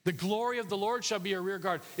 The glory of the Lord shall be your rear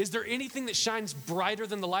guard. Is there anything that shines brighter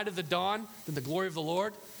than the light of the dawn, than the glory of the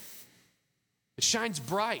Lord? It shines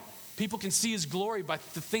bright. People can see his glory by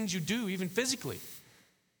the things you do, even physically,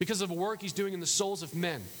 because of a work he's doing in the souls of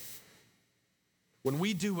men. When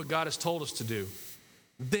we do what God has told us to do,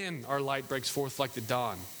 then our light breaks forth like the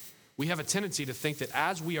dawn. We have a tendency to think that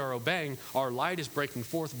as we are obeying, our light is breaking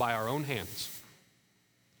forth by our own hands.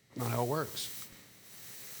 Not how it works.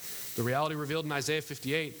 The reality revealed in Isaiah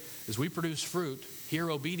 58 is we produce fruit, hear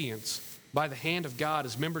obedience, by the hand of God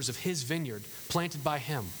as members of his vineyard, planted by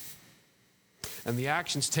him. And the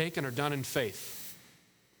actions taken are done in faith.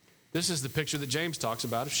 This is the picture that James talks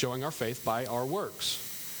about of showing our faith by our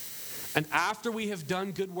works. And after we have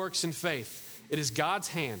done good works in faith, it is God's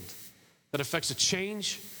hand that affects a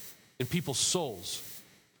change in people's souls,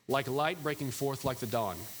 like light breaking forth like the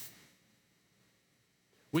dawn.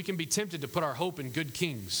 We can be tempted to put our hope in good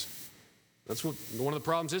kings. That's what one of the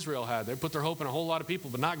problems Israel had. They put their hope in a whole lot of people,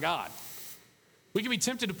 but not God. We can be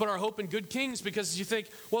tempted to put our hope in good kings because you think,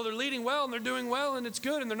 well, they're leading well and they're doing well and it's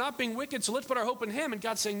good and they're not being wicked, so let's put our hope in him. And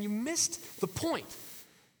God's saying, you missed the point.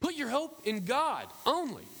 Put your hope in God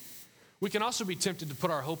only. We can also be tempted to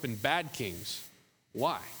put our hope in bad kings.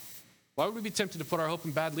 Why? Why would we be tempted to put our hope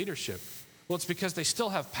in bad leadership? Well, it's because they still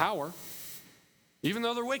have power. Even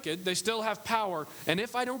though they're wicked, they still have power. And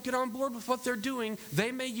if I don't get on board with what they're doing,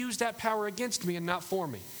 they may use that power against me and not for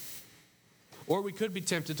me. Or we could be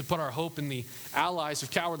tempted to put our hope in the allies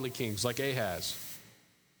of cowardly kings like Ahaz.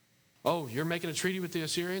 Oh, you're making a treaty with the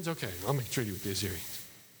Assyrians? Okay, I'll make a treaty with the Assyrians.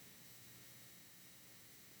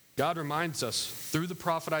 God reminds us through the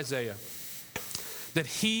prophet Isaiah that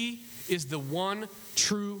he is the one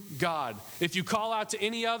true God. If you call out to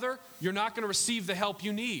any other, you're not going to receive the help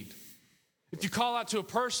you need. If you call out to a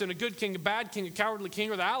person, a good king, a bad king, a cowardly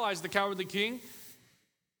king, or the allies of the cowardly king,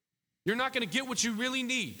 you're not going to get what you really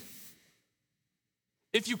need.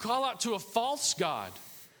 If you call out to a false god,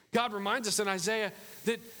 God reminds us in Isaiah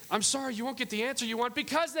that, I'm sorry, you won't get the answer you want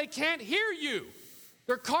because they can't hear you.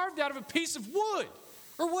 They're carved out of a piece of wood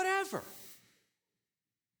or whatever.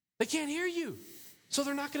 They can't hear you. So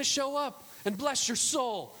they're not going to show up and bless your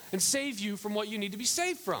soul and save you from what you need to be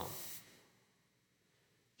saved from.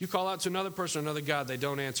 You call out to another person or another god, they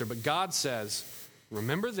don't answer. But God says,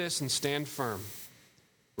 remember this and stand firm.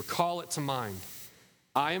 Recall it to mind.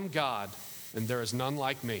 I am God, and there is none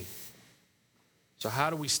like me. So how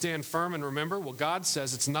do we stand firm and remember? Well, God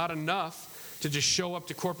says it's not enough to just show up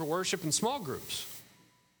to corporate worship in small groups.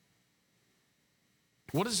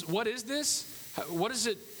 What is this? What is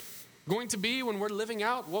it going to be when we're living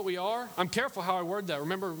out what we are? I'm careful how I word that.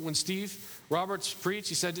 Remember when Steve Roberts preached,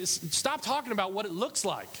 he said, stop talking about what it looks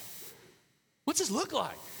like. What's this look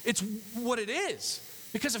like? It's what it is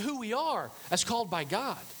because of who we are as called by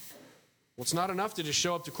God. Well, it's not enough to just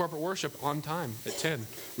show up to corporate worship on time at 10.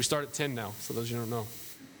 We start at 10 now, for those of you who don't know.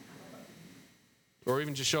 Or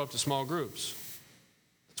even just show up to small groups.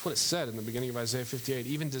 That's what it said in the beginning of Isaiah 58.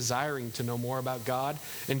 Even desiring to know more about God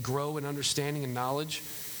and grow in understanding and knowledge,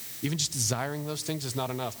 even just desiring those things is not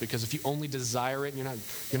enough, because if you only desire it and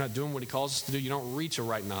you're not doing what he calls us to do, you don't reach a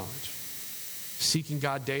right knowledge. Seeking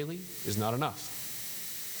God daily is not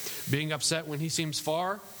enough. Being upset when he seems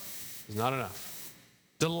far is not enough.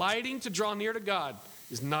 Delighting to draw near to God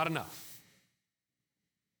is not enough.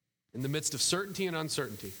 In the midst of certainty and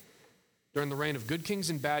uncertainty, during the reign of good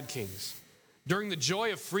kings and bad kings, during the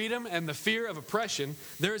joy of freedom and the fear of oppression,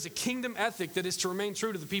 there is a kingdom ethic that is to remain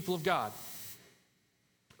true to the people of God.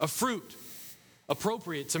 A fruit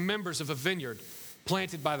appropriate to members of a vineyard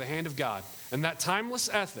planted by the hand of God. And that timeless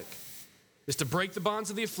ethic is to break the bonds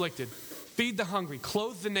of the afflicted, feed the hungry,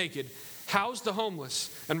 clothe the naked, house the homeless,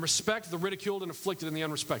 and respect the ridiculed and afflicted and the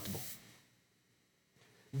unrespectable.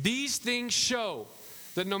 These things show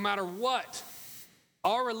that no matter what,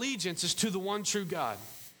 our allegiance is to the one true God.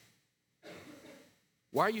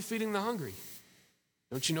 Why are you feeding the hungry?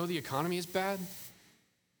 Don't you know the economy is bad?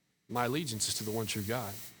 My allegiance is to the one true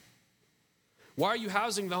God. Why are you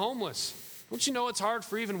housing the homeless? Don't you know it's hard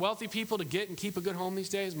for even wealthy people to get and keep a good home these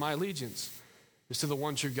days? My allegiance is to the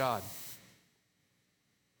one true God.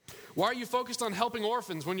 Why are you focused on helping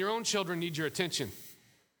orphans when your own children need your attention?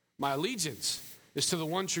 My allegiance is to the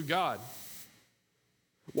one true God.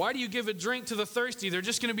 Why do you give a drink to the thirsty? They're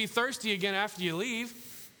just going to be thirsty again after you leave.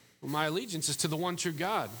 Well, my allegiance is to the one true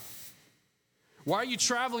God. Why are you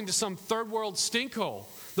traveling to some third world stinkhole?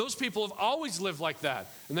 Those people have always lived like that,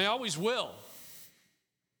 and they always will.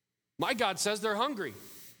 My God says they're hungry.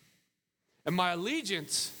 And my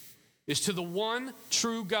allegiance is to the one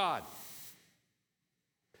true God.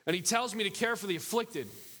 And he tells me to care for the afflicted.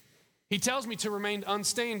 He tells me to remain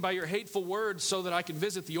unstained by your hateful words so that I can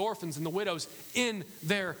visit the orphans and the widows in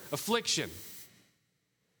their affliction.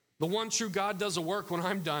 The one true God does a work when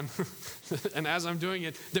I'm done, and as I'm doing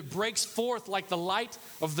it, that breaks forth like the light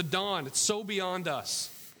of the dawn. It's so beyond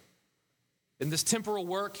us. In this temporal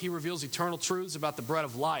work, he reveals eternal truths about the bread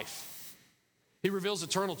of life. He reveals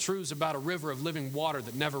eternal truths about a river of living water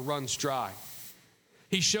that never runs dry.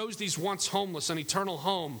 He shows these once homeless an eternal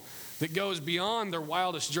home that goes beyond their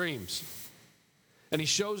wildest dreams. And he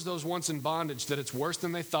shows those once in bondage that it's worse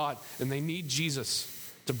than they thought, and they need Jesus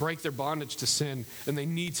to break their bondage to sin, and they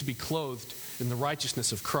need to be clothed in the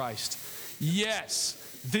righteousness of Christ. Yes,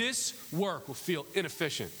 this work will feel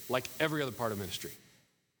inefficient like every other part of ministry.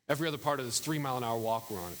 Every other part of this 3-mile-an-hour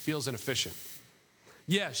walk we're on, it feels inefficient.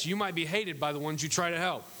 Yes, you might be hated by the ones you try to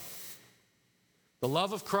help. The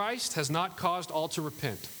love of Christ has not caused all to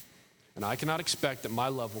repent, and I cannot expect that my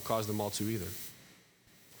love will cause them all to either.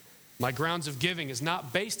 My grounds of giving is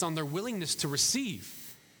not based on their willingness to receive.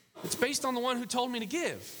 It's based on the one who told me to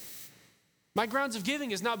give. My grounds of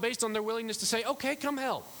giving is not based on their willingness to say, okay, come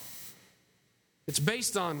help. It's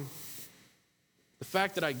based on the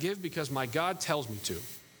fact that I give because my God tells me to.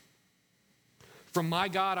 From my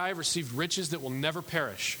God, I have received riches that will never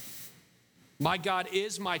perish. My God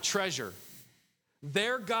is my treasure.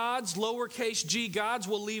 Their gods, lowercase g gods,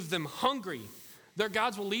 will leave them hungry. Their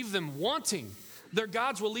gods will leave them wanting. Their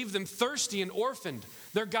gods will leave them thirsty and orphaned.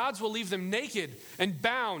 Their gods will leave them naked and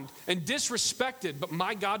bound and disrespected, but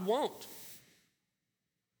my God won't.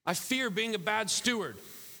 I fear being a bad steward.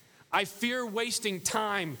 I fear wasting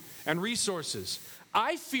time and resources.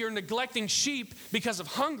 I fear neglecting sheep because of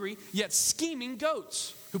hungry yet scheming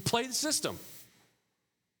goats who play the system.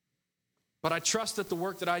 But I trust that the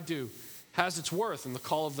work that I do has its worth in the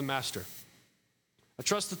call of the Master. I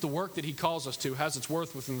trust that the work that he calls us to has its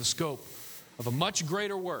worth within the scope of a much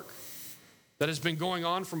greater work that has been going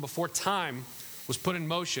on from before time was put in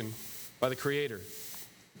motion by the Creator.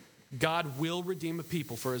 God will redeem a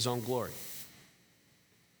people for his own glory.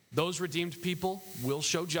 Those redeemed people will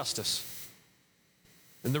show justice.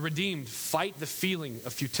 And the redeemed fight the feeling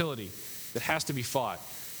of futility that has to be fought.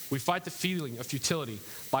 We fight the feeling of futility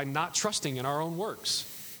by not trusting in our own works.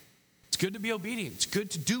 It's good to be obedient. It's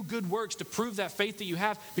good to do good works to prove that faith that you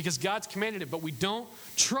have because God's commanded it, but we don't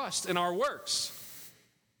trust in our works.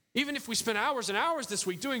 Even if we spend hours and hours this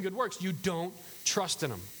week doing good works, you don't trust in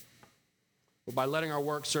them. But by letting our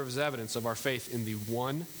works serve as evidence of our faith in the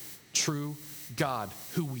one true God,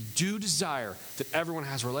 who we do desire that everyone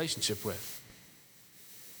has a relationship with.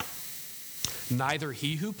 Neither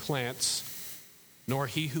he who plants nor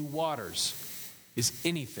he who waters is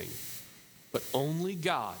anything, but only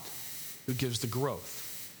God who gives the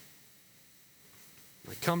growth.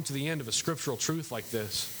 When I come to the end of a scriptural truth like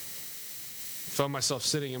this, I found myself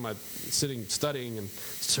sitting, studying, and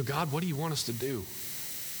so God, what do you want us to do?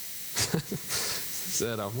 He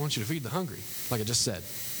said, I want you to feed the hungry, like I just said.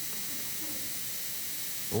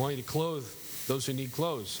 I want you to clothe those who need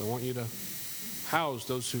clothes. I want you to house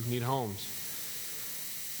those who need homes.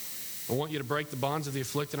 I want you to break the bonds of the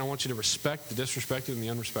afflicted. I want you to respect the disrespected and the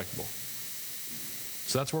unrespectable.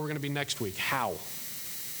 So that's where we're going to be next week. How?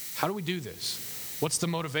 How do we do this? What's the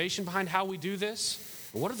motivation behind how we do this?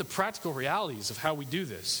 And what are the practical realities of how we do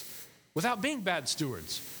this without being bad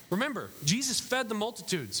stewards? Remember, Jesus fed the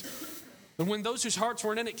multitudes. And when those whose hearts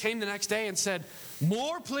weren't in it came the next day and said,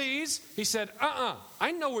 more please, he said,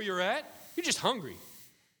 I know where you're at. You're just hungry.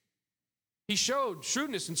 He showed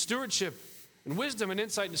shrewdness and stewardship and wisdom and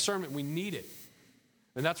insight and discernment. We need it.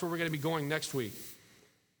 And that's where we're going to be going next week.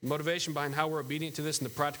 The motivation behind how we're obedient to this and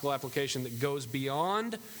the practical application that goes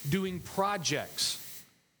beyond doing projects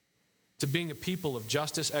to being a people of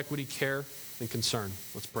justice, equity, care, and concern.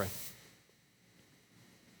 Let's pray.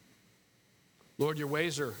 Lord, your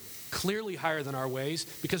ways are clearly higher than our ways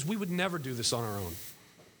because we would never do this on our own.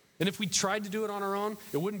 And if we tried to do it on our own,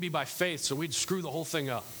 it wouldn't be by faith, so we'd screw the whole thing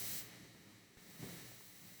up.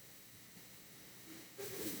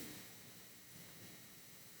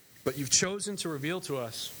 But you've chosen to reveal to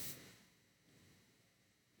us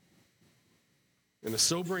in a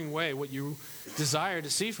sobering way what you desire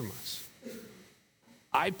to see from us.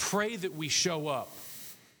 I pray that we show up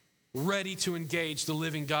ready to engage the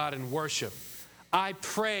living God in worship. I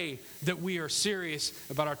pray that we are serious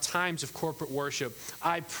about our times of corporate worship.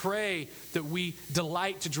 I pray that we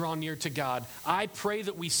delight to draw near to God. I pray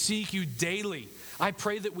that we seek you daily. I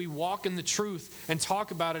pray that we walk in the truth and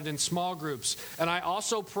talk about it in small groups. And I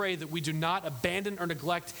also pray that we do not abandon or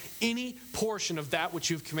neglect any portion of that which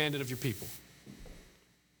you've commanded of your people.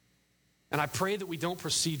 And I pray that we don't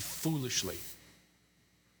proceed foolishly.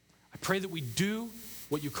 I pray that we do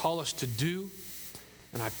what you call us to do,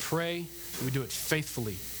 and I pray that we do it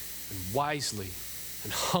faithfully and wisely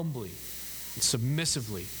and humbly and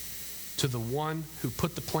submissively to the one who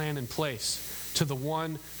put the plan in place, to the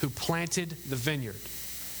one who planted the vineyard.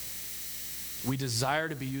 We desire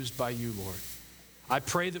to be used by you, Lord. I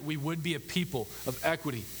pray that we would be a people of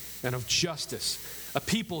equity and of justice, a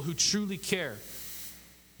people who truly care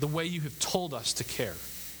the way you have told us to care.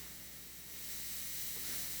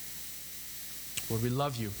 Lord, we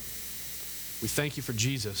love you. We thank you for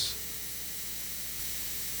Jesus.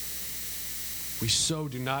 We so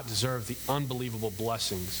do not deserve the unbelievable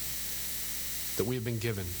blessings that we have been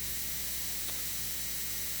given.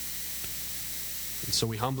 And so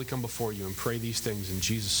we humbly come before you and pray these things in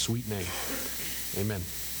Jesus' sweet name. Amen.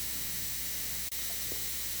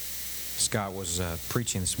 Scott was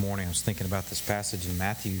preaching this morning. I was thinking about this passage in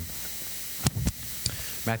Matthew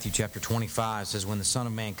chapter 25. It says, when the Son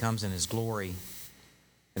of Man comes in his glory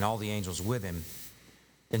and all the angels with him,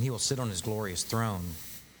 then he will sit on his glorious throne.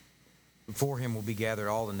 Before him will be gathered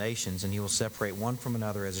all the nations, and he will separate one from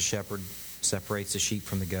another as a shepherd separates the sheep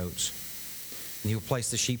from the goats. And he will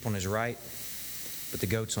place the sheep on his right, but the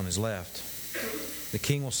goats on his left. The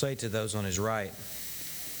king will say to those on his right,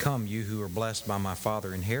 come, you who are blessed by my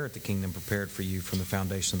Father, inherit the kingdom prepared for you from the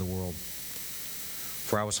foundation of the world.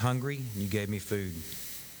 For I was hungry, and you gave me food.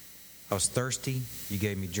 I was thirsty, you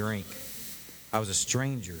gave me drink. I was a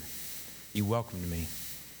stranger, you welcomed me.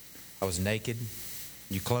 I was naked,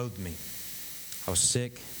 you clothed me. I was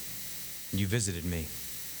sick, and you visited me.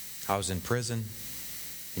 I was in prison,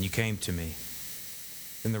 and you came to me.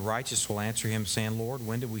 Then the righteous will answer him, saying, Lord,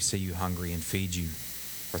 when did we see you hungry and feed you,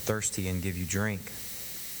 or thirsty and give you drink?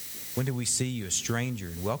 When did we see you a stranger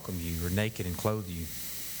and welcome you, or naked and clothe you?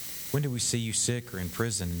 When did we see you sick or in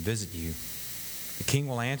prison and visit you? The king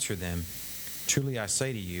will answer them, truly I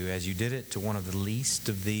say to you, as you did it to one of the least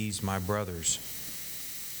of these my brothers,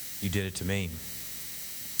 you did it to me.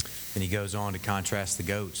 And he goes on to contrast the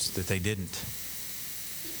goats that they didn't.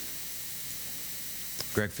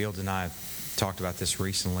 Greg Fields and I talked about this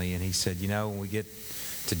recently, and he said, when we get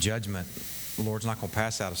to judgment, the Lord's not going to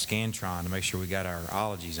pass out a Scantron to make sure we got our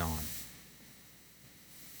ologies on.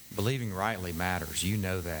 Believing rightly matters. You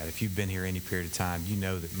know that. If you've been here any period of time, you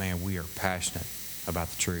know that, man, we are passionate about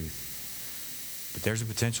the truth. But there's a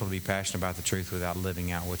potential to be passionate about the truth without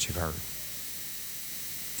living out what you've heard.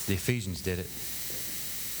 The Ephesians did it.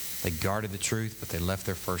 They guarded the truth, but they left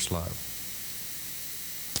their first love.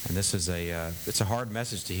 And this is it's a hard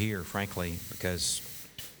message to hear, frankly, because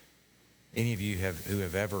any of you who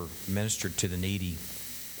have ever ministered to the needy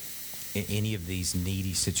in any of these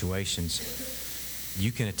needy situations,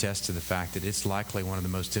 you can attest to the fact that it's likely one of the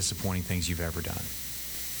most disappointing things you've ever done.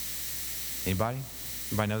 Anybody?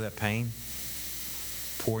 Anybody know that pain?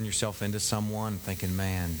 Pouring yourself into someone, thinking,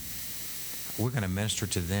 man, we're going to minister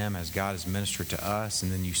to them as God has ministered to us,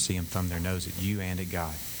 and then you see them thumb their nose at you and at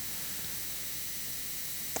God.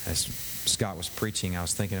 As Scott was preaching, I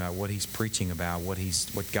was thinking about what he's preaching about, what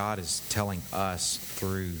God is telling us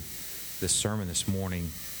through this sermon this morning,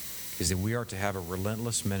 is that we are to have a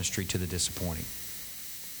relentless ministry to the disappointing.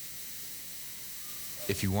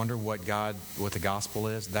 If you wonder what the gospel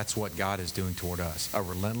is, that's what God is doing toward us, a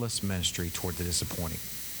relentless ministry toward the disappointing.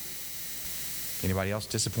 Anybody else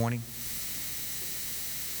disappointing?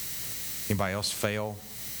 Anybody else fail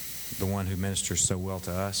the one who ministers so well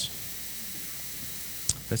to us?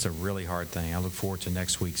 That's a really hard thing. I look forward to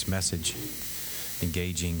next week's message,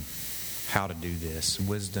 engaging how to do this.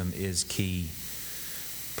 Wisdom is key.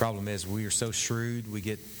 Problem is, we are so shrewd, we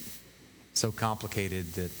get so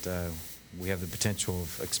complicated that we have the potential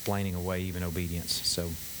of explaining away even obedience. So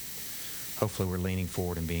hopefully we're leaning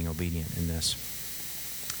forward and being obedient in this.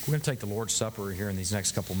 We're going to take the Lord's Supper here in these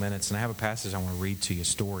next couple minutes, and I have a passage I want to read to you, a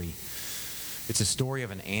story. It's a story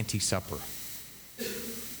of an anti-supper.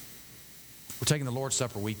 We're taking the Lord's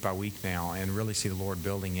Supper week by week now and really see the Lord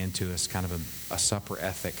building into us kind of a supper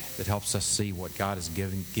ethic that helps us see what God is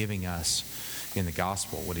giving us in the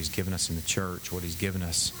gospel, what he's given us in the church, what he's given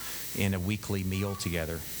us in a weekly meal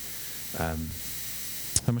together. I'm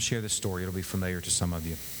going to share this story. It'll be familiar to some of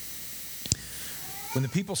you. When the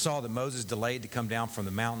people saw that Moses delayed to come down from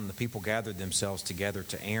the mountain, the people gathered themselves together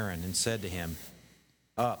to Aaron and said to him,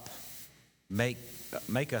 "Up, make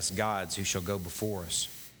us gods who shall go before us.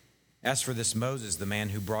 As for this Moses, the man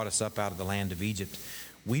who brought us up out of the land of Egypt,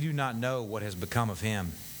 we do not know what has become of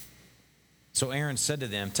him." So Aaron said to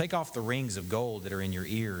them, "Take off the rings of gold that are in your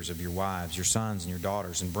ears of your wives, your sons, and your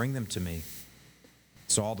daughters, and bring them to me."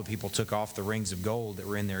 So all the people took off the rings of gold that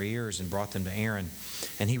were in their ears and brought them to Aaron.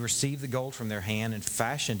 And he received the gold from their hand and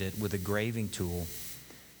fashioned it with a graving tool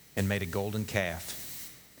and made a golden calf.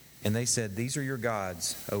 And they said, "These are your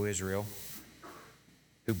gods, O Israel,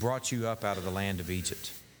 who brought you up out of the land of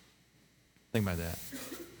Egypt." Think about that.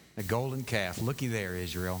 A golden calf. Looky there,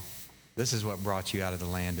 Israel. This is what brought you out of the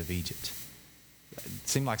land of Egypt. It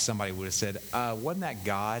seemed like somebody would have said, wasn't that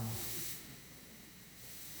God?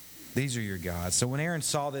 These are your gods. So when Aaron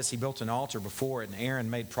saw this, he built an altar before it, and Aaron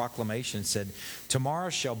made proclamation and said, "Tomorrow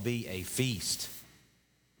shall be a feast,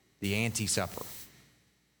 the ante-supper.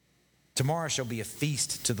 Tomorrow shall be a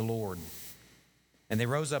feast to the Lord." And they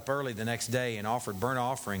rose up early the next day and offered burnt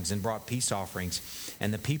offerings and brought peace offerings.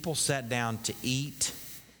 And the people sat down to eat,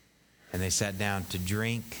 and they sat down to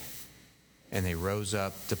drink, and they rose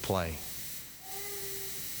up to play.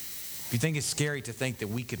 If you think it's scary to think that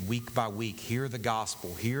we could week by week hear the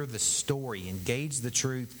gospel, hear the story, engage the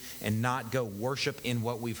truth, and not go worship in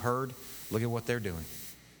what we've heard, look at what they're doing.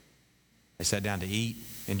 They sat down to eat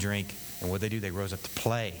and drink, and what they do, they rose up to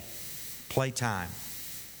play. Playtime.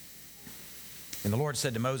 And the Lord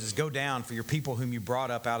said to Moses, "Go down, for your people whom you brought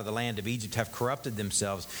up out of the land of Egypt have corrupted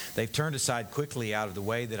themselves. They've turned aside quickly out of the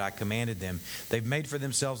way that I commanded them. They've made for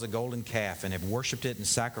themselves a golden calf and have worshipped it and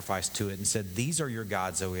sacrificed to it and said, 'These are your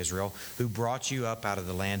gods, O Israel, who brought you up out of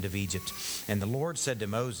the land of Egypt.' And the Lord said to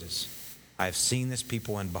Moses, 'I have seen this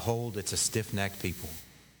people, and behold, it's a stiff-necked people.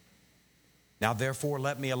 Now therefore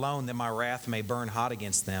let me alone, that my wrath may burn hot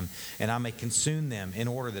against them, and I may consume them, in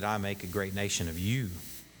order that I make a great nation of you.'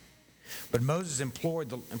 But Moses implored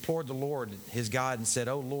the Lord his God and said,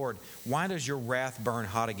 'O Lord, why does your wrath burn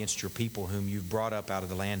hot against your people whom you've brought up out of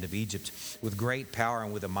the land of Egypt with great power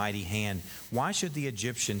and with a mighty hand? Why should the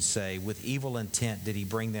Egyptians say, with evil intent did he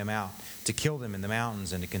bring them out, to kill them in the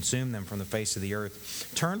mountains and to consume them from the face of the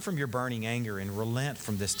earth? Turn from your burning anger and relent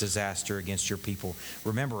from this disaster against your people.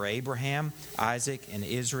 Remember Abraham, Isaac, and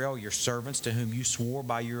Israel, your servants, to whom you swore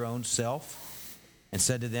by your own self, and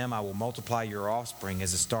said to them, I will multiply your offspring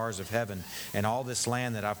as the stars of heaven, and all this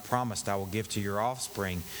land that I've promised I will give to your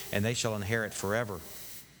offspring, and they shall inherit forever.'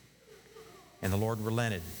 And the Lord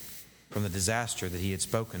relented from the disaster that he had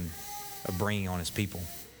spoken of bringing on his people.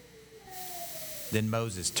 Then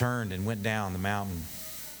Moses turned and went down the mountain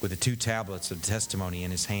with the 2 tablets of testimony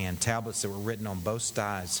in his hand, tablets that were written on both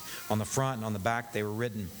sides. On the front and on the back they were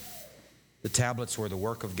written. The tablets were the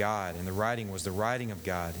work of God, and the writing was the writing of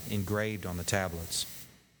God engraved on the tablets.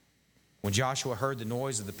 When Joshua heard the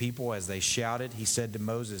noise of the people as they shouted, he said to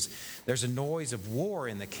Moses, 'There's a noise of war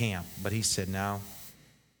in the camp.' But he said, 'No,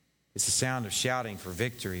 it's the sound of shouting for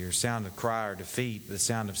victory, or sound of cry or defeat, the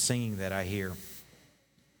sound of singing that I hear.'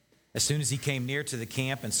 As soon as he came near to the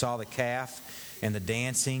camp and saw the calf and the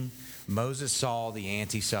dancing, Moses saw the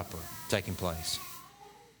ante-supper taking place.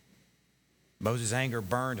 Moses' anger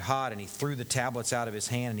burned hot, and he threw the tablets out of his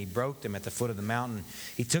hand, and he broke them at the foot of the mountain.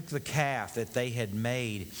 He took the calf that they had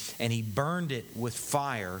made, and he burned it with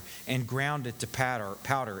fire and ground it to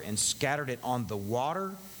powder and scattered it on the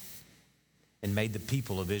water and made the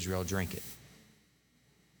people of Israel drink it.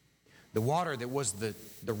 The water that was the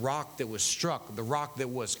rock that was struck, the rock that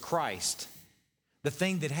was Christ, the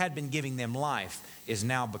thing that had been giving them life, is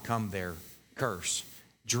now become their curse.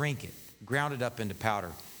 Drink it, ground it up into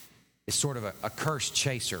powder. It's sort of a curse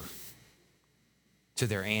chaser to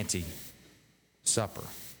their ante-supper.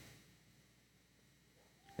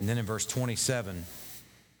 And then in verse 27,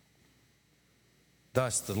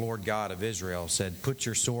 thus the Lord God of Israel said, 'Put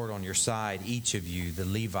your sword on your side, each of you, the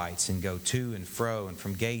Levites, and go to and fro, and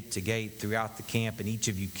from gate to gate throughout the camp, and each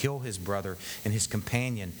of you kill his brother and his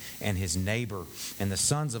companion and his neighbor.' And the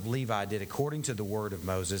sons of Levi did according to the word of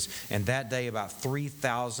Moses, and that day about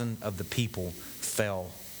 3,000 of the people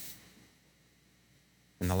fell.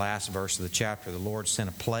 In the last verse of the chapter, the Lord sent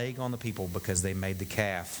a plague on the people because they made the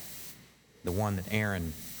calf, the one that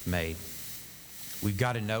Aaron made. We've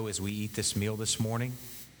got to know as we eat this meal this morning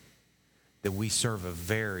that we serve a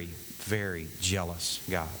very, very jealous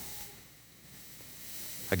God.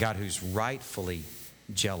 A God who's rightfully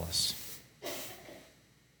jealous.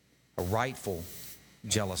 A rightful,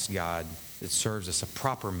 jealous God that serves us a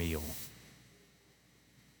proper meal.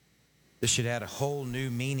 This should add a whole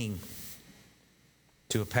new meaning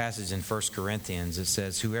to a passage in 1 Corinthians. It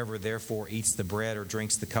says, 'Whoever therefore eats the bread or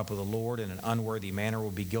drinks the cup of the Lord in an unworthy manner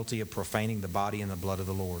will be guilty of profaning the body and the blood of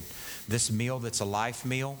the Lord.' This meal that's a life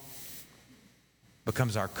meal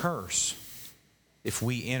becomes our curse if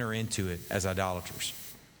we enter into it as idolaters.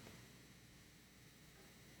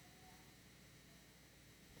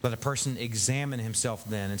 Let a person examine himself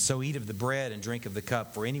then, and so eat of the bread and drink of the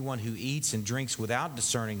cup. For anyone who eats and drinks without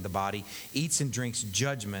discerning the body eats and drinks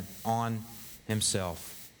judgment on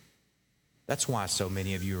himself. That's why so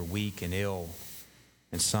many of you are weak and ill,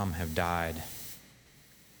 and some have died.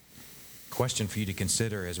 Question for you to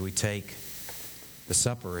consider as we take the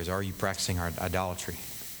supper is, are you practicing our idolatry?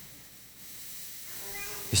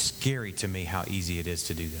 It's scary to me how easy it is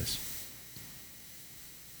to do this.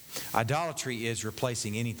 Idolatry is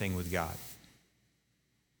replacing anything with God.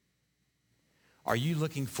 Are you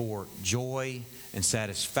looking for joy and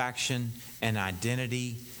satisfaction and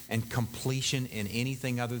identity and completion in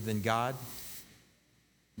anything other than God?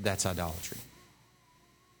 That's idolatry.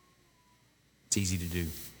 It's easy to do.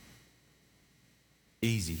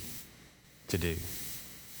 Easy to do.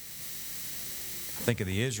 I think of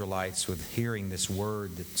the Israelites with hearing this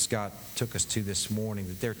word that Scott took us to this morning,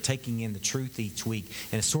 that they're taking in the truth each week.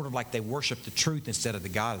 And it's sort of like they worship the truth instead of the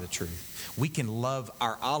God of the truth. We can love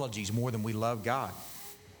our ologies more than we love God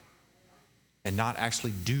and not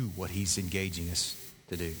actually do what He's engaging us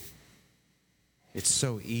to do. It's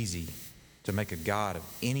so easy to make a God of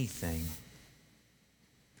anything.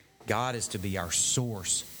 God is to be our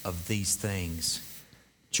source of these things: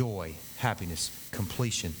 joy, happiness,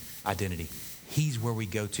 completion, identity. He's where we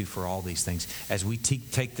go to for all these things. As we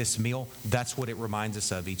take this meal, that's what it reminds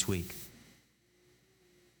us of each week.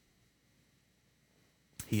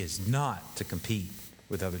 He is not to compete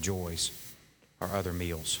with other joys or other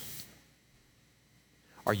meals.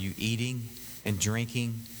 Are you eating and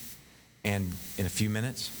drinking and in a few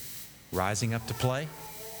minutes rising up to play?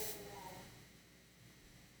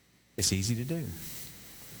 It's easy to do.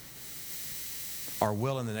 Or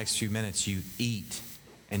will in the next few minutes you eat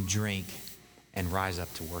and drink and rise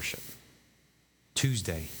up to worship?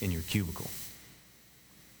 Tuesday in your cubicle.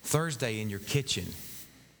 Thursday in your kitchen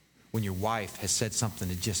when your wife has said something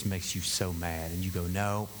that just makes you so mad and you go,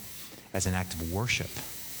 no, as an act of worship.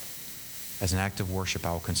 As an act of worship,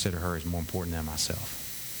 I will consider her as more important than myself.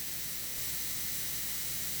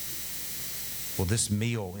 Will this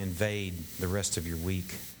meal invade the rest of your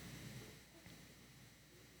week?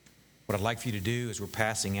 What I'd like for you to do as we're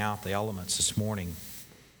passing out the elements this morning,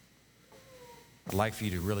 I'd like for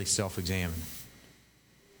you to really self-examine.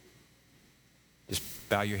 Just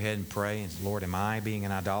bow your head and pray and say, Lord, am I being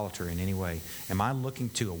an idolater in any way? Am I looking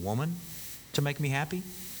to a woman to make me happy?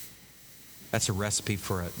 That's a recipe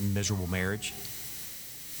for a miserable marriage.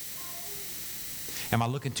 Am I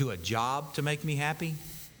looking to a job to make me happy?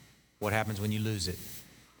 What happens when you lose it?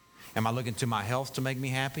 Am I looking to my health to make me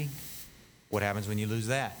happy? What happens when you lose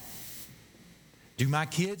that? Do my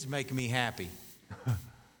kids make me happy?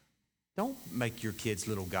 Don't make your kids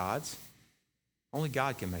little gods. Only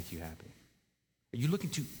God can make you happy. Are you looking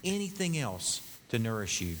to anything else to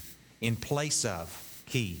nourish you in place of,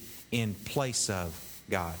 in place of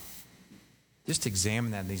God? Just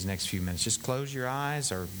examine that in these next few minutes. Just close your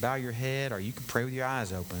eyes or bow your head, or you can pray with your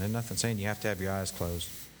eyes open. There's nothing saying you have to have your eyes closed.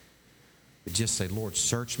 But just say, Lord,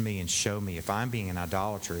 search me and show me if I'm being an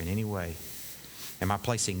idolater in any way. Am I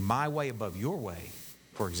placing my way above your way,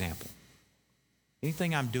 for example?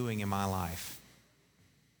 Anything I'm doing in my life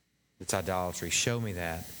that's idolatry, show me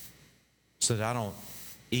that so that I don't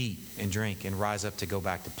eat and drink and rise up to go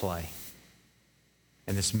back to play.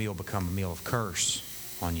 And this meal become a meal of curse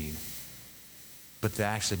on you, but to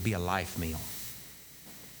actually be a life meal.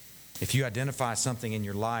 If you identify something in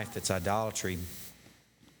your life that's idolatry,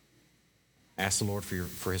 ask the Lord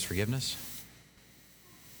for His forgiveness.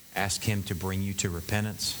 Ask Him to bring you to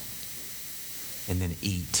repentance. And then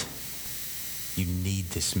eat. You need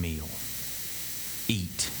this meal.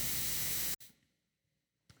 Eat.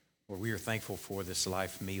 Lord, we are thankful for this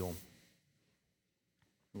life meal.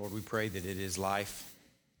 Lord, we pray that it is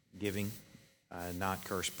life-giving, not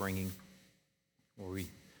curse-bringing. Lord, we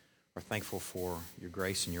are thankful for your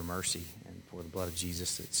grace and your mercy and for the blood of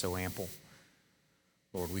Jesus that's so ample.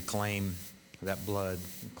 Lord, we claim that blood,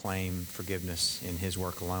 claim forgiveness in His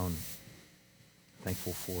work alone.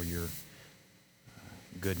 Thankful for your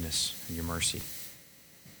goodness and your mercy.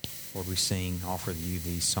 Lord, we offer you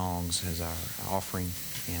these songs as our offering,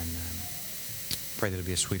 and pray that it'll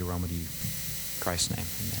be a sweet aroma to you. In Christ's name,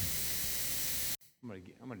 amen.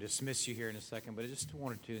 I'm going to dismiss you here in a second, but I just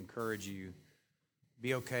wanted to encourage you,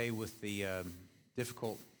 be okay with the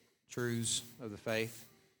difficult truths of the faith.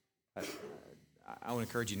 I would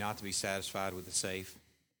encourage you not to be satisfied with the safe.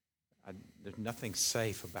 There's nothing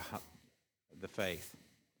safe about the faith.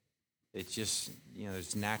 It's just,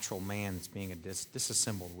 there's natural man that's being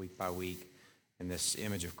disassembled week by week, and this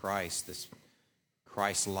image of Christ, this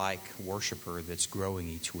Christ-like worshiper that's growing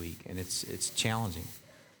each week, and it's challenging.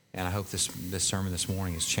 And I hope this sermon this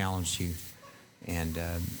morning has challenged you. And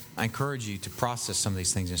I encourage you to process some of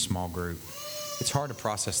these things in a small group. It's hard to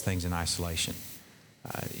process things in isolation.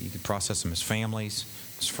 You can process them as families,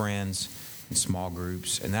 as friends, in small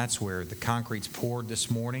groups. And that's where the concrete's poured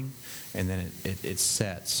this morning, and then it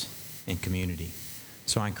sets. in community.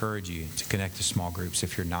 So I encourage you to connect to small groups.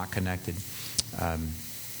 If you're not connected,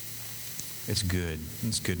 it's good.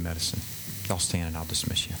 It's good medicine. Y'all stand and I'll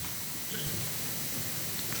dismiss you.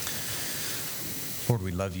 Lord,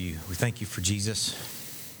 we love you. We thank you for Jesus.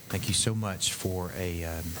 Thank you so much for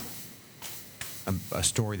a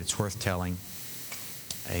story that's worth telling,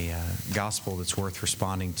 a gospel that's worth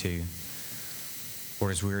responding to.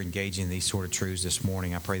 Lord, as we're engaging in these sort of truths this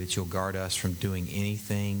morning, I pray that you'll guard us from doing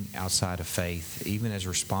anything outside of faith, even as a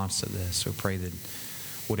response to this. So pray that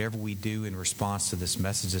whatever we do in response to this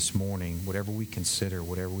message this morning, whatever we consider,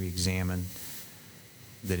 whatever we examine,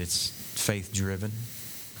 that it's faith-driven,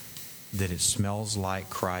 that it smells like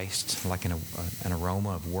Christ, like an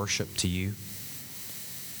aroma of worship to you.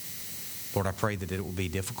 Lord, I pray that it will be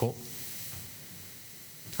difficult.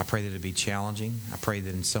 I pray that it'll be challenging. I pray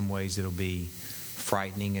that in some ways it'll be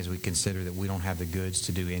frightening as we consider that we don't have the goods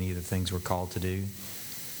to do any of the things we're called to do.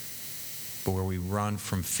 But where we run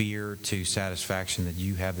from fear to satisfaction that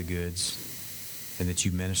you have the goods and that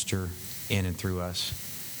you minister in and through us.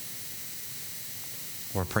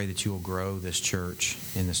 Lord, I pray that you will grow this church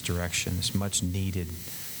in this direction, this much needed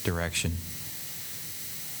direction.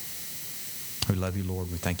 We love you,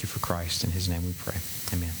 Lord. We thank you for Christ. In his name we pray.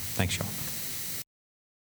 Amen. Thanks, y'all.